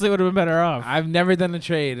seriously would have been better off. I've never done a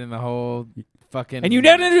trade in the whole fucking. And you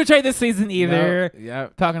never did a trade this season either. No, yeah.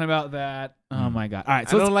 Talking about that. Oh my god. All right.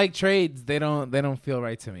 So I let's- don't like trades. They don't feel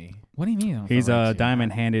right to me. what do you mean? He's a a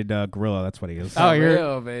diamond-handed gorilla. That's what he is. Oh, For you're-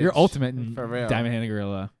 real, bitch. You're ultimate For real. Diamond Handed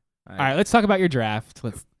Gorilla. All All right, let's talk about your draft.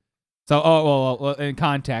 Well, in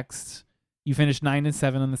context, you finished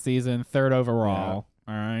 9-7 in the season, 3rd overall.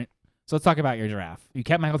 All right. So let's talk about your draft. You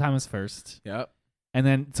kept Michael Thomas first, Yep. and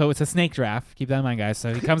then so it's a snake draft. Keep that in mind, guys.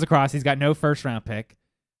 So he comes across, he's got no first round pick,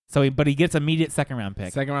 but he gets immediate second round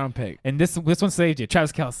pick. Second round pick. And this one saved you,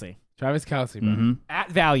 Travis Kelce. Travis Kelce, bro. Mhm.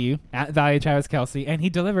 At value, Travis Kelce, and he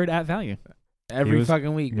delivered at value. Every was-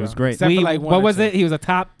 fucking week. he was bro. great. Except for like one What or was two. it? He was a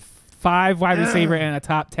top 5 wide receiver and a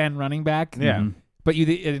top 10 running back. Yeah. Mhm. But you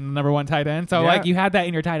did number 1 tight end. So Yeah. like you had that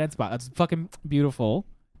in your tight end spot. That's fucking beautiful.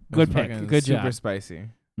 Good It was pick. fucking Good super job. spicy.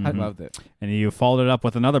 I Mhm. loved it. And you followed it up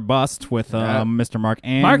with another bust with Yeah. Mr. Mark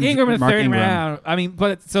Mark Ingram in the Mark 3rd Ingram. round. I mean,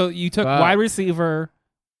 but so you took But- wide receiver,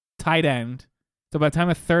 tight end. So by the time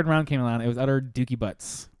the 3rd round came around, it was utter dookie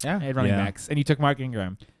butts Yeah. at running Yeah. backs, and you took Mark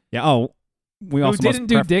Ingram, Yeah. Oh, we who also didn't must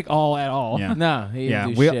do pref- dick all at all. Yeah. No, he Yeah,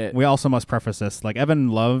 didn't do we shit. we also must preface this. Like Evan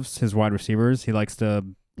loves his wide receivers. He likes to.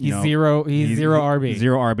 He's zero RB. Zero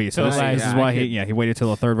RB. So So, this is I why could- he waited till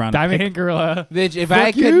the 3rd round. to Diamond pick. Hand Gorilla. Bitch, if Fuck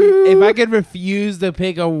I could refuse to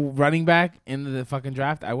pick a running back in the fucking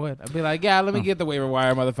draft, I would. I'd be like, yeah, let me get the waiver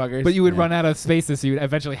wire, motherfuckers. But you would Yeah. run out of spaces, so you would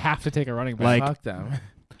eventually have to take a running back. Like- fuck them.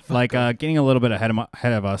 Like getting a little bit ahead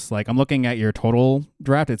of us. Like I'm looking at your total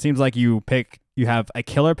draft. It seems like you have a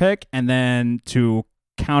killer pick, and then to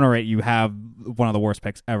counter it, you have one of the worst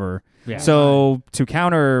picks ever. yeah. So to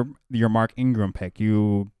counter your Mark Ingram pick,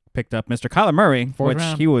 you picked up Mr. Kyler Murray, 4th which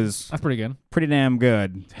round. he was That's pretty good. pretty damn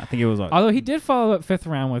good. I think it was. Although he did follow up 5th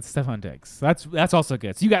round with Stephon Diggs. That's also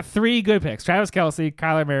good. So you got 3 good picks: Travis Kelce,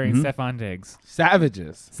 Kyler Murray, Mhm. and Stephon Diggs.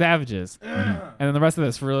 Savages. Savages. And then the rest of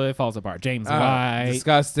this really falls apart. James White,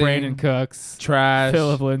 Disgusting. Brandon Cooks, Trash.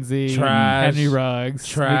 Philip Lindsay, Trash. Henry Ruggs,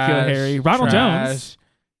 Trash. N'Keal Harry, Ronald Trash. Jones,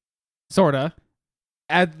 sorta.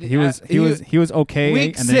 At the, he was okay.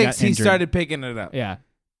 week and then he got 6, he injured. started picking it up. Yeah.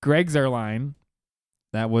 Greg Zerline,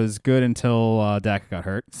 That was good until Dak got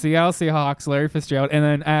hurt. Seattle Seahawks, Larry Fitzgerald, and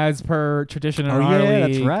then as per tradition in our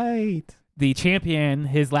league, right. the champion,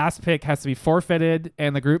 his last pick has to be forfeited,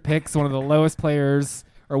 and the group picks one of the lowest players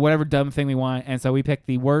or whatever dumb thing we want. And so we picked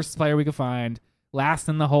the worst player we could find, last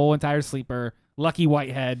in the whole entire sleeper, Lucky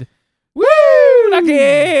Whitehead. Woo!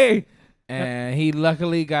 Lucky! And he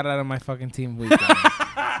luckily got out of my fucking team weekend.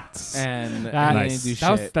 And he didn't do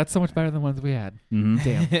shit. That's so much better than the ones we had.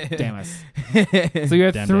 Mm-hmm. Damn us. So you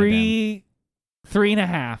had Damn, damn, three and a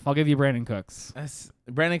half. I'll give you Brandon Cooks. That's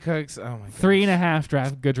Brandon Cooks. Oh my god.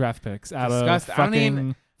 3.5 good draft picks out Disgusting. of I don't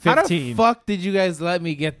even- fucking How 15. the fuck did you guys let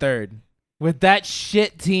me get 3rd with that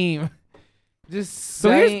shit team? Just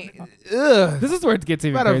saying, ugh. This is where it gets I'm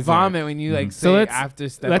even about to crazier. vomit when you like Mhm. say So let's- after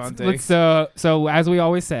Stephon Let's Diggs. so as we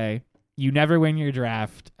always say, you never win your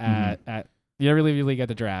draft at you never leave your league at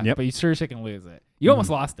the draft, Yep. but you sure as shit can lose it. You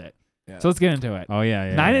almost lost it. Yeah. So let's get into it. Oh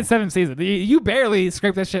yeah, yeah. 9-7 season. You barely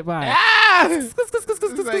scraped that shit by. Ah! It's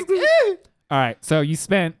like, eh. All right, so you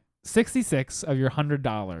spent 66 of your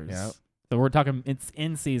 $100. Yep. So we're talking it's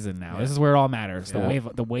in season now. Yeah. This is where it all matters. Yeah.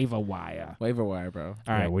 The waiver wire. Waiver wire, bro. All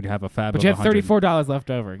Yeah, right. we'd have a fab. But of you have 100. $34 left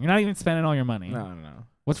over. You're not even spending all your money. No.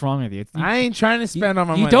 What's wrong with you? I ain't trying to spend all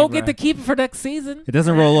my money. You don't bro. get to keep it for next season. It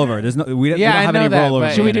doesn't roll over. There's no. We don't Yeah, I have know any that, rollover.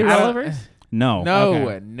 but- Should we do I don't- rollovers? No. No,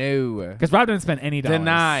 Okay. no. Because Rob didn't spend any dollars.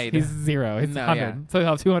 Denied. He's 0. It's No, 100. yeah. So he'll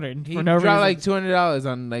have 200 He for no dropped reason. like $200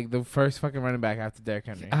 on like the first fucking running back after Derrick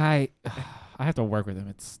Henry. I have to work with him.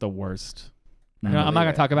 It's the worst. I'm not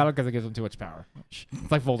gonna talk about it because it gives him too much power.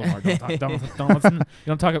 It's like Voldemort. Don't listen.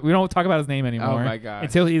 We don't talk about his name anymore. Oh my god!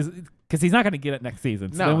 Until because he's not gonna get it next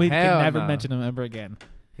season. So No, then we hell can never no. mention him ever again.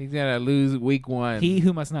 He's gonna lose week 1. He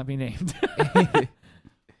who must not be named.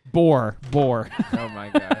 Boar. Oh my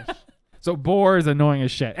gosh! So Boar is annoying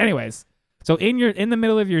as shit. Anyways, so in the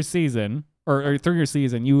middle of your season or through your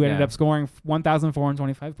season, you ended up scoring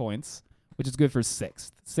 1,425 points, which is good for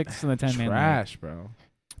sixth in the 10-man. Trash, bro.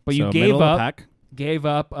 But So you middle of the pack. gave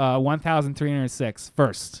up 1,306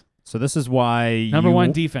 first. So this is why Number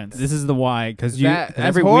one defense. This is the why because That's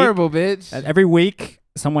every horrible, bitch. every week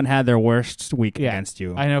someone had their worst week Yeah. against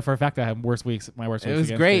you. I know for a fact I had worst weeks. My worst It weeks. was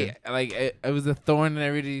against great. you. Like it was a thorn in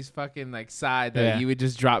everybody's fucking like side that Yeah. you would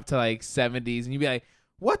just drop to like 70s, and you'd be like,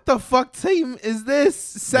 "What the fuck team is this?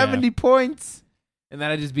 70 points?" And then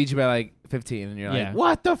I just beat you by like 15, and you're Yeah. like,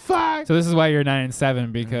 "What the fuck?" So this is why you're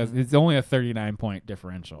 9-7 because it's only a 39-point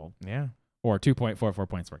differential yeah, or 2.44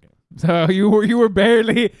 points per game. So you were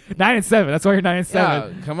barely 9-7. That's why you're 9-7. yeah.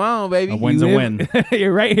 Come on, baby. A win's You a live- win.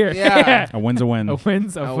 You're right here. Yeah. A win's a win. A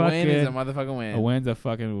win's a A fucking win is a motherfucking win. a win's a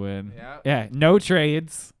fucking win. Yeah. Yeah, no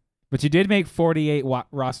trades, but you did make 48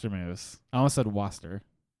 roster moves. I almost said Waster,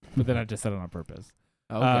 but then I just said it on purpose.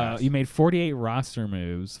 Oh, gosh. You made 48 roster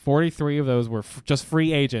moves. 43 of those were just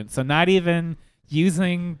free agents, so not even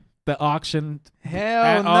using the auction. Hell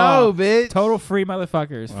at no, all. bitch. Total free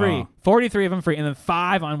motherfuckers. Free. Wow. 43 of them free, and then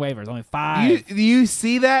 5 on waivers. Only 5. Do you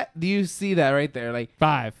see that? Do you see that right there? Like,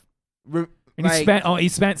 5. And like, you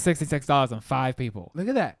spent $66 on 5 people. look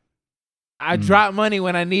at that. I drop money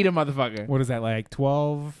when I need a motherfucker. What is that, like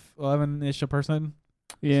 12, 11-ish a person?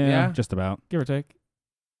 Yeah. Just about. Give or take.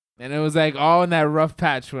 And it was like all in that rough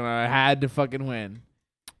patch when I had to fucking win.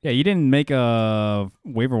 Yeah, you didn't make a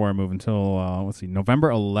waiver wire move until November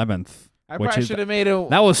 11th. I Which probably is- should have made a.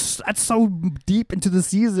 That's so deep into the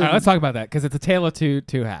season. All right, let's talk about that because it's a tale of two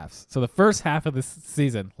halves. So the first half of the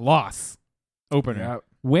season, loss, opener, Yep.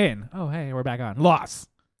 win. Oh, hey, we're back on. Loss.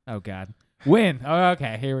 Oh, God. Win. Oh,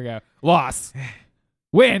 okay, here we go. Loss.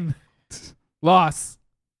 Win. Loss.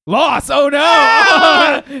 Loss. Oh, no.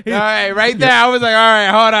 All right, right there. I was like, all right,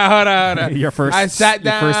 hold on. Your first. I sat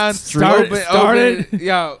your down, first streak.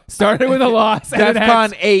 Started with a loss. and then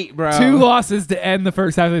had DEFCON 8, bro. 2 losses to end the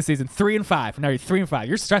first half of the season. 3-5. Now you're 3-5.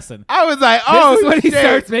 You're stressing. I was like, oh, This is when he shit.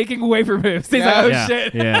 starts making waiver moves. He's Yeah. like, oh, Yeah,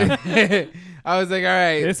 shit. yeah. I was like, all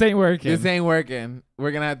right, This ain't working. this ain't working.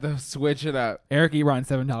 We're going to have to switch it up. Eric Ebron,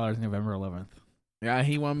 $7 November 11th. Yeah,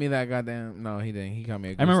 he won me that goddamn. No, he didn't. He got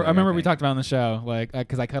me a I remember we think. talked about it on the show, like,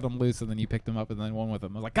 because I cut him loose and then you picked him up and then won with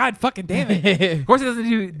him. I was like, God fucking damn it. Of course, it doesn't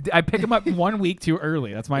do. I pick him up 1 week too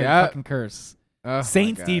early. That's my Yeah. fucking curse. Oh, my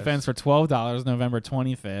Saints gosh. defense for $12, November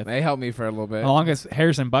 25th. They helped me for a little bit. Along as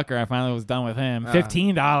Harrison Butker, I finally was done with him.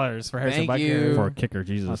 $15 for Harrison thank Butker you. For a kicker, on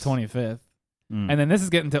Jesus. 25th. Mm. And then this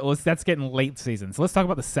is getting to that's getting late season. So let's talk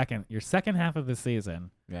about your second half of the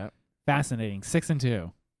season. Yeah. Fascinating.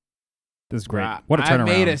 6-2. This is great. Bro, What a turnaround. I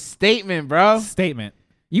made a statement, bro. Statement.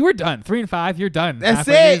 You were done. 3-5. You're done. That's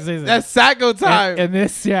halfway through the it. season. That's Sacco time. And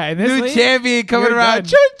this, yeah, and this New league, champion coming you're around. done.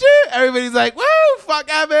 Choo choo. Everybody's like, woo, fuck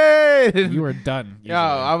happened. you were done. Yo,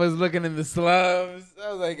 I was looking in the slums.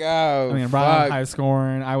 I was like, oh, I mean, fuck. Rob high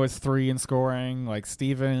scoring. I was 3 in scoring. Like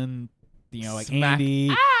Steven, like Smack.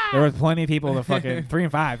 Andy. There was plenty of people that fucking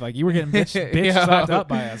 3-5. Like you were getting bitch Yo. slapped up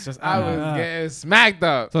by us. Just I was getting smacked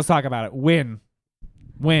up. So let's talk about it. Win,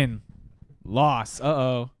 loss.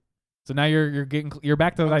 So now you're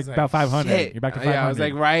back to I like was like, about 500. shit. You're back to 500.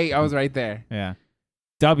 Yeah, I was right there. Yeah.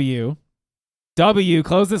 W. Close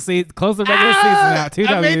the regular season out. 2 Ws.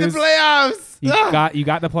 I made the playoffs. You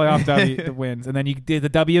got the playoff W the wins, and then you did the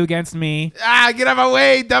W against me. Get out of my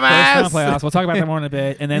way, First dumbass. round playoffs. We'll talk about that more in a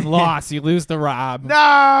bit. And then loss. You lose to Rob in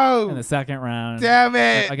No. the second round. Damn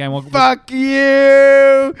it. Again, we'll Fuck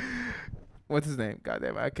you. What's his name?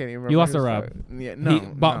 Goddamn, I can't even remember. You lost to his Rob. fuck- Yeah, no.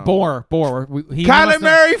 no. Boar. Kyler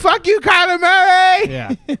Murray. Fuck you, Kyler Murray. Yeah,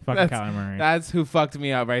 fucking That's- Kyler Murray. That's who fucked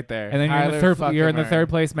me up right there. And then Kyler you're in the fucking third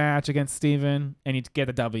place match against Steven, and you get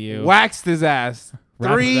the W. Murray. Waxed his ass.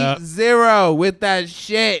 Wrap it up. 3-0 with that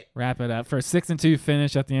shit. Wrap it up for a 6-2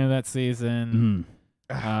 finish at the end of that season.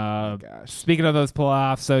 Mhm. Gosh. Speaking of those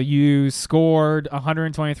playoffs, so you scored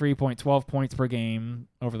 123.12 points per game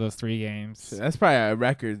over those 3 games. That's probably a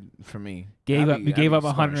record for me. You gave up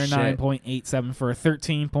scoring shit. 109.87 for a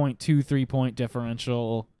 13.23 point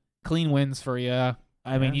differential. Clean wins for you.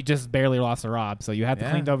 I mean, Yeah. you just barely lost to Rob, so you had the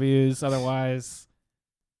Yeah. clean W's. Otherwise,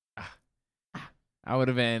 I would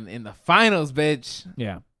have been in the finals, bitch.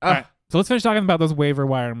 yeah. Ah. All right. So let's finish talking about those waiver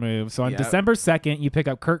wire moves. So on Yep. December 2nd, you pick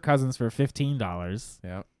up Kirk Cousins for $15.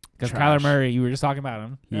 Yep. Because Trash. Kyler Murray, you were just talking about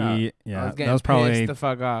him. I Yeah, was that was probably pissed the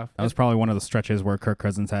fuck off. that was probably one of the stretches where Kirk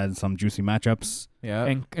Cousins had some juicy matchups. Yeah.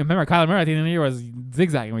 And remember, Kyler Murray at the end of the year was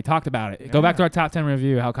zigzagging. We talked about it. Go back to our top 10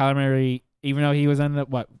 review. How Kyler Murray, even though he was ended up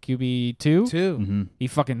QB2, Two. Mm-hmm. he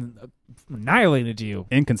fucking annihilated you.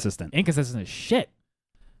 Inconsistent. Inconsistent as shit.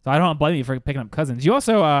 So I don't blame you for picking up Cousins. You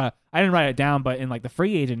also, I didn't write it down, but in like the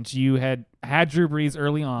free agents, you had Drew Brees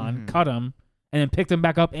early on, cut him, and then picked him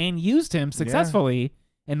back up and used him successfully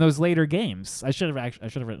in those later games. I should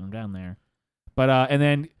have written them down there. But and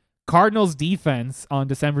then Cardinals defense on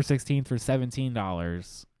December 16th for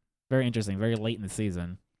 $17. Very interesting. Very late in the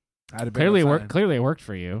season. Clearly it worked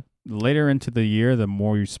for you. Later into the year, the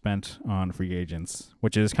more you spent on free agents,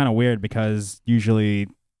 which is kind of weird because usually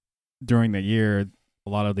during the year, a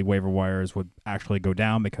lot of the waiver wires would actually go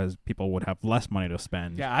down because people would have less money to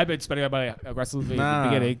spend. Yeah, I've been spending my money aggressively at the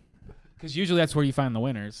beginning because usually that's where you find the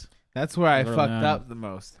winners. That's where I Early fucked on. up the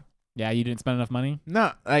most. Yeah, you didn't spend enough money?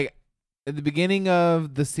 No, like at the beginning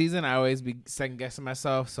of the season, I always be second guessing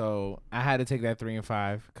myself, so I had to take that 3 and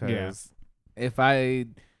 5 because if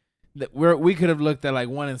we could have looked at like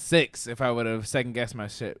 1 and 6 if I would have second guessed my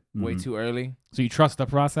shit way too early. So you trust the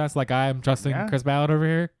process like I'm trusting Chris Ballard over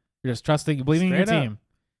here? You're just trusting, you believing in your Straight up. team.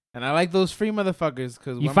 And I like those free motherfuckers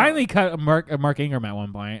because You finally cut Mark Ingram at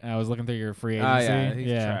one point. I was looking through your free agency. yeah, he's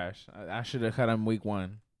trash. I should have cut him week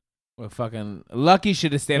 1. Well, fucking Lucky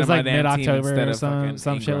should have stayed It was on like my damn team mid-October instead or of fucking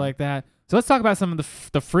some shit Ingram. like that. So let's talk about some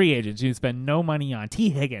of the free agents you spend no money on. T.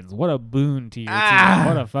 Higgins, what a boon to your team.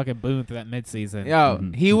 What a fucking boon through that midseason.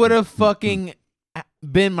 Yo, he would have fucking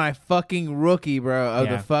been my fucking rookie, bro, of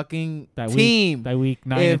the fucking team. That week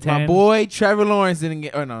 9 if and 10. my boy Trevor Lawrence didn't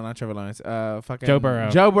get, no, not Trevor Lawrence, fucking Joe Burrow.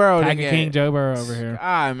 Joe Burrow didn't Tiger get. King Joe Burrow over here.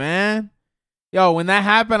 Ah, man. Yo, when that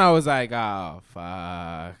happened, I was like, oh,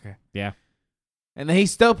 fuck. Yeah. And then he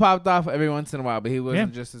still popped off every once in a while, but he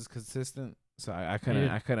wasn't just as consistent. So I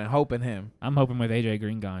couldn't hope in him. I'm hoping with AJ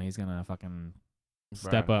Green gone, he's gonna fucking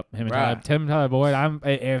step Bruh. up. Him Bruh. and Tyler Boyd.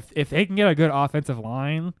 If they can get a good offensive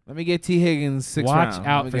line, Let me get T. Higgins 6th watch round.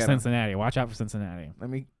 out Let me for get him. Cincinnati. Watch out for Cincinnati. Let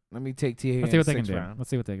me take T. Higgins. Let's see what they can 6th do. round. Let's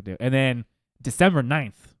see what they can do. And then December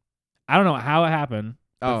 9th. I don't know how it happened.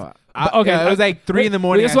 Oh, okay. it was like 3 in the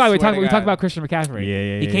morning. This is why we swear talked. to We God. talked about Christian McCaffrey.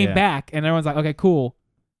 Yeah, He came back, and everyone's like, "Okay, cool."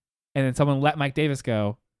 And then someone let Mike Davis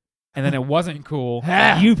go, and then it wasn't cool.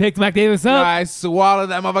 You picked Mike Davis No, up, I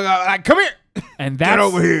swallowed that motherfucker. Like, come here. and that's Get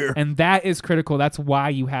over here. And that is critical. That's why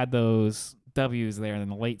you had those W's there in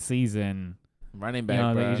the late season. Running back, You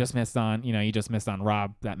know, that bruh. you just missed on. You know, you just missed on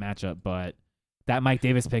Rob that matchup, but that Mike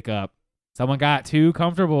Davis pickup, someone got too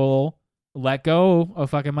comfortable, let go of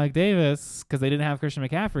fucking Mike Davis because they didn't have Christian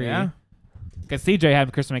McCaffrey. Yeah. Because CJ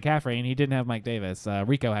had Christian McCaffrey and he didn't have Mike Davis.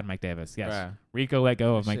 Rico had Mike Davis. Yes. Bruh. Rico let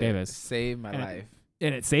go of Mike Shit Davis. saved my And- life.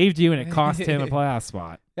 And it saved you and it cost him a playoff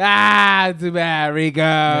spot. Ah, too bad,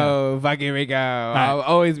 Rico. Fucking Rico. I'll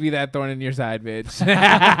always be that thorn in your side, bitch.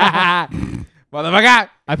 Motherfucker.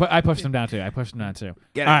 I pushed him down too.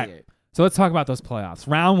 Get All out right. of here. So let's talk about those playoffs.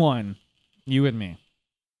 Round 1, you and me.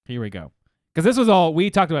 Here we go. Because this was all we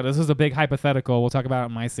talked about. This was a big hypothetical. We'll talk about it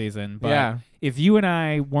in my season. But Yeah. if you and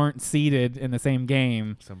I weren't seated in the same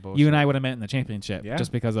game, Some bullshit. you and I would have met in the championship. Yeah.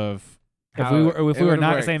 Just because of if How we it were would've not in the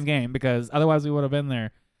worked. same game. Because otherwise we would have been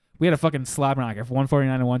there. We had a fucking slap knock of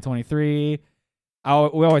 149 and 123. We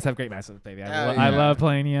always have great matches, baby. I love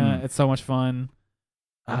playing you. It's so much fun.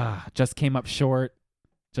 Just came up short.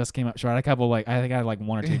 I had a couple I think I had like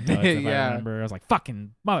 1 or 2 duds if I remember. I was like,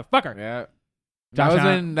 fucking motherfucker. Yeah. Josh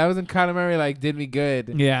that was when Kyler Murray did me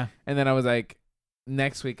good. Yeah. And then I was like,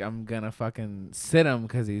 next week I'm gonna fucking sit him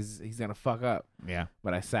because he's gonna fuck up. Yeah.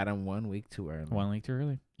 But I sat him 1 week too early. 1 week too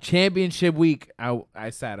early. Championship week, I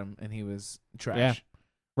sat him and he was trash. Yeah.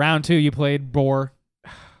 Round 2, you played Boar.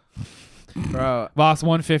 Bro. Lost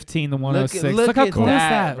 115 to 106. look how at close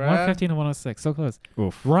that, that. bruh. 115 to 106. So close.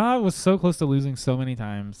 Oof. Rob was so close to losing so many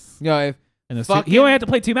times. Yo, if In the Fucking- he only had to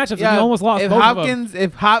play 2 matchups and he almost lost if both of them.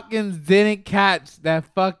 If Hopkins didn't catch that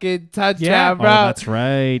fucking touchdown, Yeah. bro. Oh, that's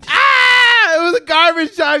right. Ah! It was a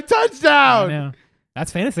garbage time I touchdown. know.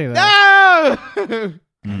 That's fantasy though. No!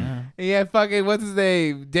 Yeah. He had fucking, what's his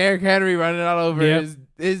name? Derrick Henry running all over. Yep.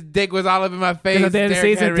 His dick was all up in my face. Because at the end of the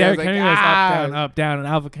season, Derrick I was Henry like, was ah! up, down, and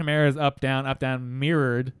Alvin Kamara's up, down,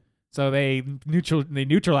 mirrored. So they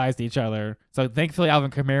neutralized each other. So thankfully,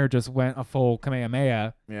 Alvin Kamara just went a full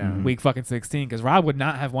Kamehameha Yeah. week fucking 16 because Rob would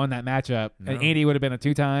not have won that matchup, No. and Andy would have been a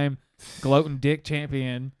 2-time gloating dick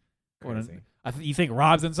champion. Crazy. You think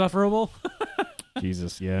Rob's insufferable?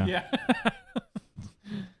 Jesus, yeah. Yeah.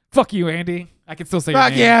 Fuck you, Andy. I can still say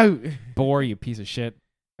Fuck your name. you. Bore, you piece of shit.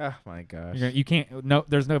 Oh my gosh. You can't. No,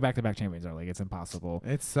 there's no back-to-back champions. Like it's impossible.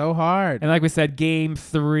 It's so hard. And like we said, game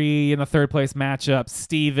 3 in the third place matchup,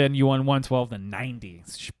 Steven, you won 112-90.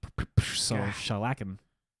 So shellacking.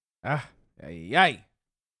 Yay.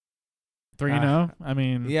 3-0. I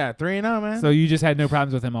mean, Yeah, 3-0, man. So you just had no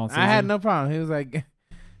problems with him all season. I had no problem. He was like,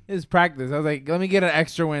 his practice. I was like, let me get an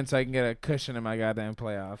extra win so I can get a cushion in my goddamn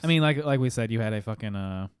playoffs. I mean, like we said, you had a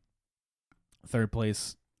fucking third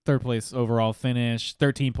place overall finish,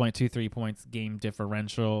 13.23 points game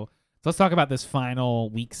differential. So let's talk about this final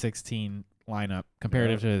week 16 lineup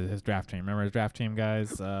comparative to his draft team. Remember his draft team,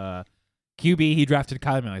 guys? QB, he drafted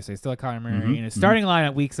Kyler Murray, so he's still a Kyler Murray. Mhm, And his starting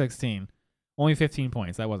lineup week 16, only 15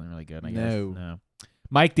 points. That wasn't really good, I guess. No.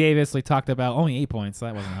 Mike Davis, we talked about, only 8 points. So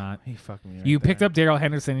that wasn't hot. he fucked me. You picked up Darrell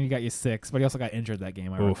Henderson and you got you 6, but he also got injured that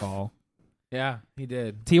game, I recall. Yeah, he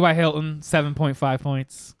did. T.Y. Hilton, 7.5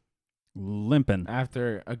 points. Limping.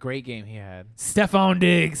 After a great game he had. Stephon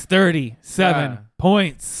Diggs, 37 Bruh.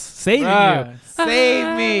 points. Saving Bruh, you.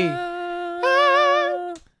 save me.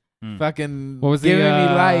 Mm. Fucking What was giving the me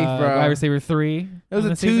life, bro. wide receiver 3? It was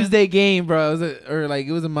on a the season? Tuesday game, bro. It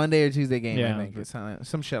was a Monday or Tuesday game, Yeah. I think. It's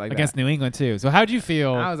some shit like Against that. New England, too. So how'd you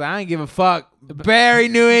feel? I ain't give a fuck. Bury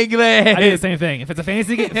New England. I did the same thing. If it's a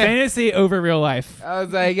fantasy over real life. I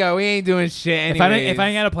was like, yo, we ain't doing shit If I anyways.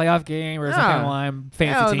 ain't got a playoff game or something Nah. on the line,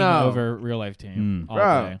 fantasy Hell team no. over real life team all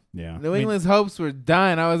Bro. day. Yeah. New England's hopes were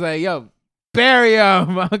done. I was like, yo, bury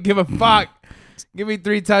him. I don't give a fuck. Give me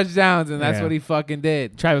 3 touchdowns, and that's Yeah. what he fucking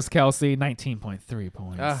did. Travis Kelce, 19.3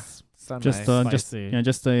 points. So Just nice.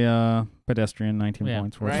 Spicy. a pedestrian 19 Yeah.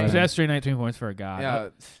 points. Right. Pedestrian, 19 points for a guy. yeah,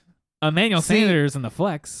 Emmanuel See- Sanders in the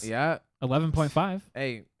flex, yeah. 11.5.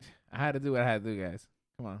 Hey, I had to do what I had to do, guys.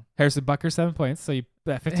 Come on. Harrison Bucker, 7 points. So you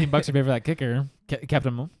that $15 you paid for that kicker kept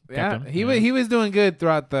him. Yeah, Kept him. he was doing good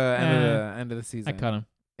throughout the Yeah. end of the season. I cut him.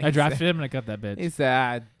 He I drafted said- him and I cut that bitch. He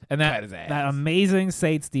said, And cut his that ass. amazing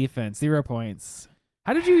Saints defense, 0 points.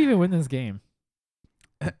 How did you even win this game?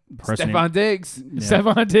 Personally- Stephon Diggs. Yeah.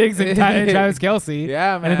 Stephon Diggs and Travis Kelce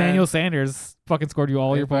Yeah, man. and Emmanuel Sanders fucking scored you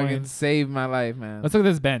all They your fucking points. saved my life, man. Let's look at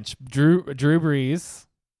this bench. Drew Brees,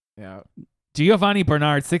 Yeah. Giovanni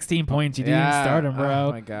Bernard, 16 points. You didn't even start him, bro.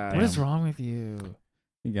 Oh my god. What is wrong with you?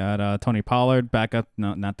 You got Tony Pollard back up,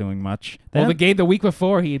 not doing much. Well, Then- the week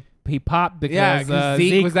before he popped because Yeah, 'cause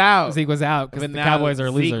Zeke was out. Zeke was out because But the now Cowboys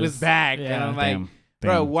are losers. Zeke was back, and Yeah. I'm like, Damn.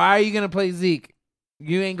 bro, why are you gonna play Zeke?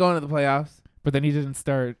 You ain't going to the playoffs. But then he didn't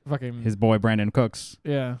start fucking. His boy Brandon Cooks,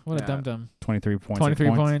 Yeah, what a Yeah. dum dum. 23 points. 23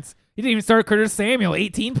 points. He didn't even start Curtis Samuel,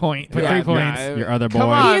 18 point for 3 Yeah, points. nah, Your other Come boy.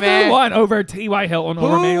 on, He man. won over T.Y. Hilton. over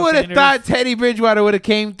Who Emmanuel would have Sanders. thought Teddy Bridgewater would have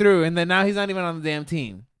came through, and then now he's not even on the damn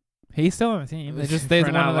team? He's still on the team. They just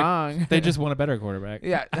For not long. they just want a better quarterback.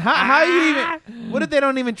 Yeah. How you even? What if they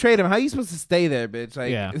don't even trade him? How you supposed to stay there, bitch?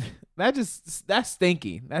 Like, Yeah. that's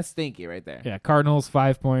stinky. That's stinky right there. Yeah, Cardinals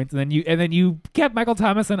 5 points, and then you kept Michael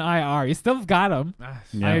Thomas on IR. You still got him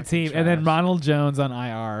Yeah. on your team, and then Ronald Jones on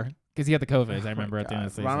IR because he had the COVID. I remember at the end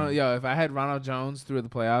of the season. Ronald, if I had Ronald Jones through the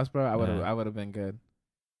playoffs, bro, I would have been good.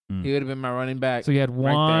 Mm. He would have been my running back. So you had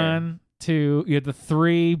right one, two. You had the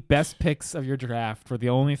 3 best picks of your draft for the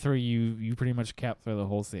only 3 you pretty much kept for the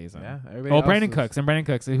whole season. Yeah. everybody Oh, else Brandon was-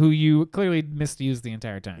 Cooks, who you clearly misused the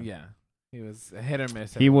entire time. Yeah. He was a hit or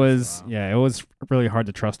miss. He every once was, in a while. yeah, it was really hard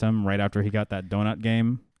to trust him right after he got that donut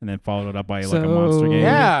game and then followed it up by like a monster game.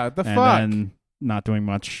 Yeah. The and fuck. then not doing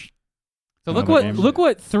much. So Another game. look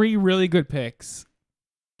what 3 really good picks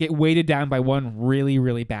get weighted down by one really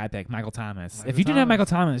really bad pick, Michael Thomas. Michael If you didn't have Thomas. Michael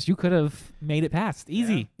Thomas, you could have made it past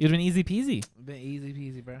easy. Yeah. It would have been easy peasy. Been easy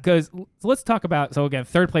peasy, bro. Because so let's talk about again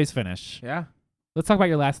 3rd place finish. Yeah. Let's talk about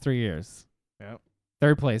your last 3 years. Yep.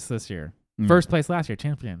 3rd place this year. Mm. 1st place last year,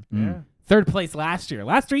 champion. Mm. Yeah. 3rd place last year.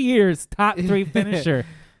 Last 3 years, top 3 finisher.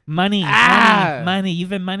 Money, Ah! money. You've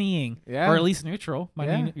been moneying, Yeah. or at least neutral.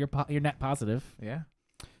 Money, Yeah. you're net positive. Yeah.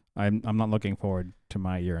 I'm not looking forward to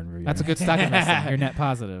my year in review. That's a good stock investment. You're net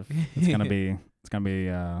positive. It's gonna be.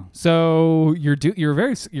 So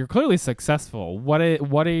you're clearly successful. What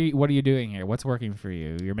are you doing here? What's working for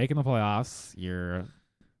you? You're making the playoffs.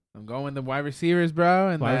 I'm going the wide receivers, bro,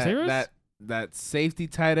 and Wide receivers? that safety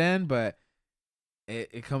tight end, but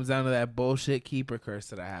it comes down to that bullshit keeper curse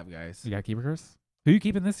that I have, guys. You got keeper curse. Who you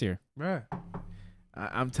keeping this year? Bruh.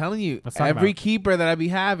 I'm telling you, Let's talk every about it. keeper that I be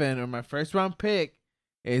having or my first round pick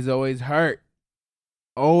is always hurt.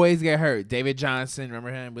 Always get hurt. David Johnson,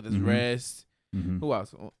 remember him with his Mhm. wrist. Mhm. Who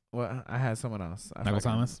else? Well, I had someone else. Michael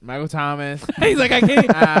Thomas? Michael Thomas. He's like, I can't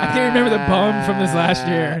remember the bum from this last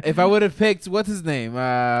year. If I would have picked, what's his name?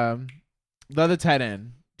 The other tight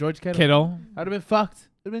end, George Kittle. Kittle. I'd have been fucked.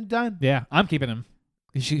 I'd have been done. Yeah, I'm keeping him.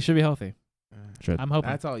 He should be healthy. Should. I'm hoping.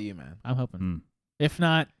 That's all you, man. I'm hoping. Mm. If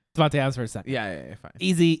not, Devontae Adams for a second. Yeah, fine.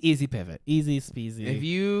 Easy pivot. Easy speasy. If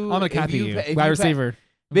you, I'm gonna copy you. if Wide you receiver.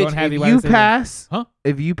 I'm bitch, going heavy if wide you receiver. pass, Huh?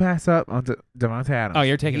 If you pass up on Devontae Adams, Oh,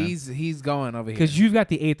 you're taking him. he's going over here. Because you've got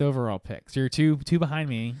the 8th overall pick. So you're two behind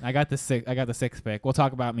me. I got the 6th pick. We'll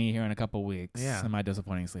talk about me here in a couple weeks. Yeah. And my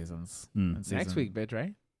disappointing seasons. Mm. And season. next week, bitch,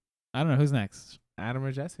 right? I don't know who's next. Adam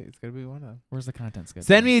or Jesse. It's gonna be one of them. Where's the content schedule?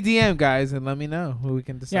 Send me a DM, guys, and let me know who we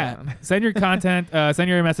can decide Yeah, on. send your content. Send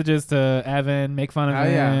your messages to Evan. Make fun of Oh,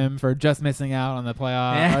 yeah. him for just missing out on the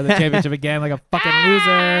playoff or the championship again, like a fucking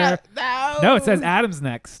loser. No, it says Adam's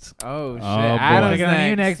next. Oh shit! boy. Adam's Get on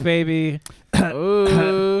you next, baby.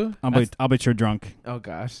 Ooh. I'll be sure drunk. Oh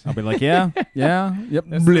gosh. I'll be like, yeah, yep.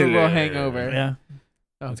 The Super Bowl hangover. Yeah.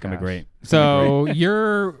 Oh, It's gonna be gosh. great. So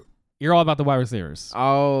you're all about the wide receivers.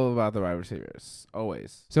 All about the wide receivers,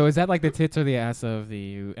 always. So is that like the tits or the ass of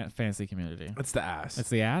the fantasy community? It's the ass. It's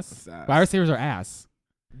the ass. It's the ass. Wide receivers are ass.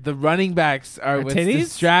 The running backs are Are what's titties?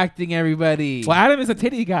 distracting everybody. Well, Adam is a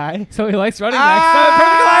titty guy, so he likes running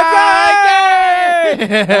Ah! backs.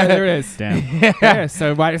 Perfect line. There it is. Damn. Yeah,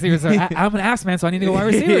 so wide receivers are. I'm an ass man, so I need to go wide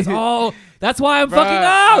receivers. Oh, that's why I'm Bro, fucking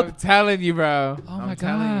up. I'm telling you, bro. Oh my I'm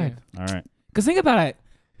telling god. All right. Because think about it.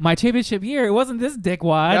 My championship year, it wasn't this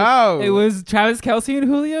dickwad. No. It was Travis Kelce and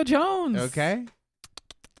Julio Jones. you. Okay.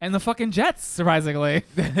 And the fucking Jets, surprisingly.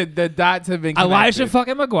 The dots have been Elijah connected.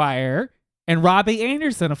 fucking McGuire and Robbie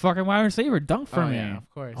Anderson, a fucking wide receiver, dunked for Oh, me. yeah, of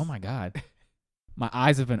course. Oh my god. My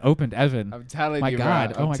eyes have been opened, Evan. I'm telling My you,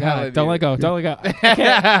 god. bro. Oh my I'm god. telling Don't you. let go. Don't let go. I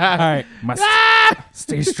can't. All right. Must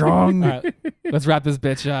stay strong. All right. Let's wrap this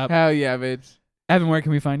bitch up. Hell yeah, bitch. Evan, where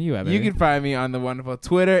can we find you, Evan? You can find me on the wonderful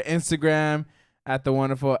Twitter, Instagram at the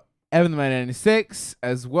wonderful Evan the Man 96,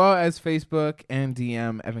 as well as Facebook and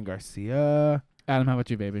DM Evan Garcia. Adam, how about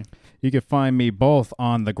you, baby? You can find me both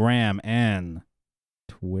on the gram and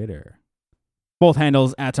Twitter. Both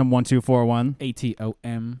handles Atom1241.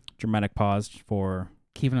 ATOM. Dramatic pause for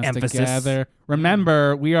Keeping us emphasis. together.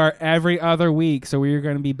 Remember, we are every other week, so we are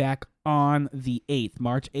going to be back on the 8th.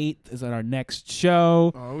 March 8th is our next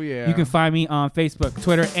show. Oh, yeah. You can find me on Facebook,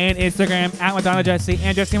 Twitter, and Instagram at Madonna Jesse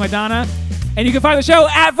and Jesse Madonna. And you can find the show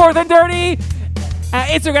at 4th and Dirty at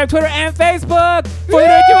Instagram, Twitter, and Facebook.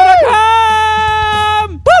 4thanddirty2.com.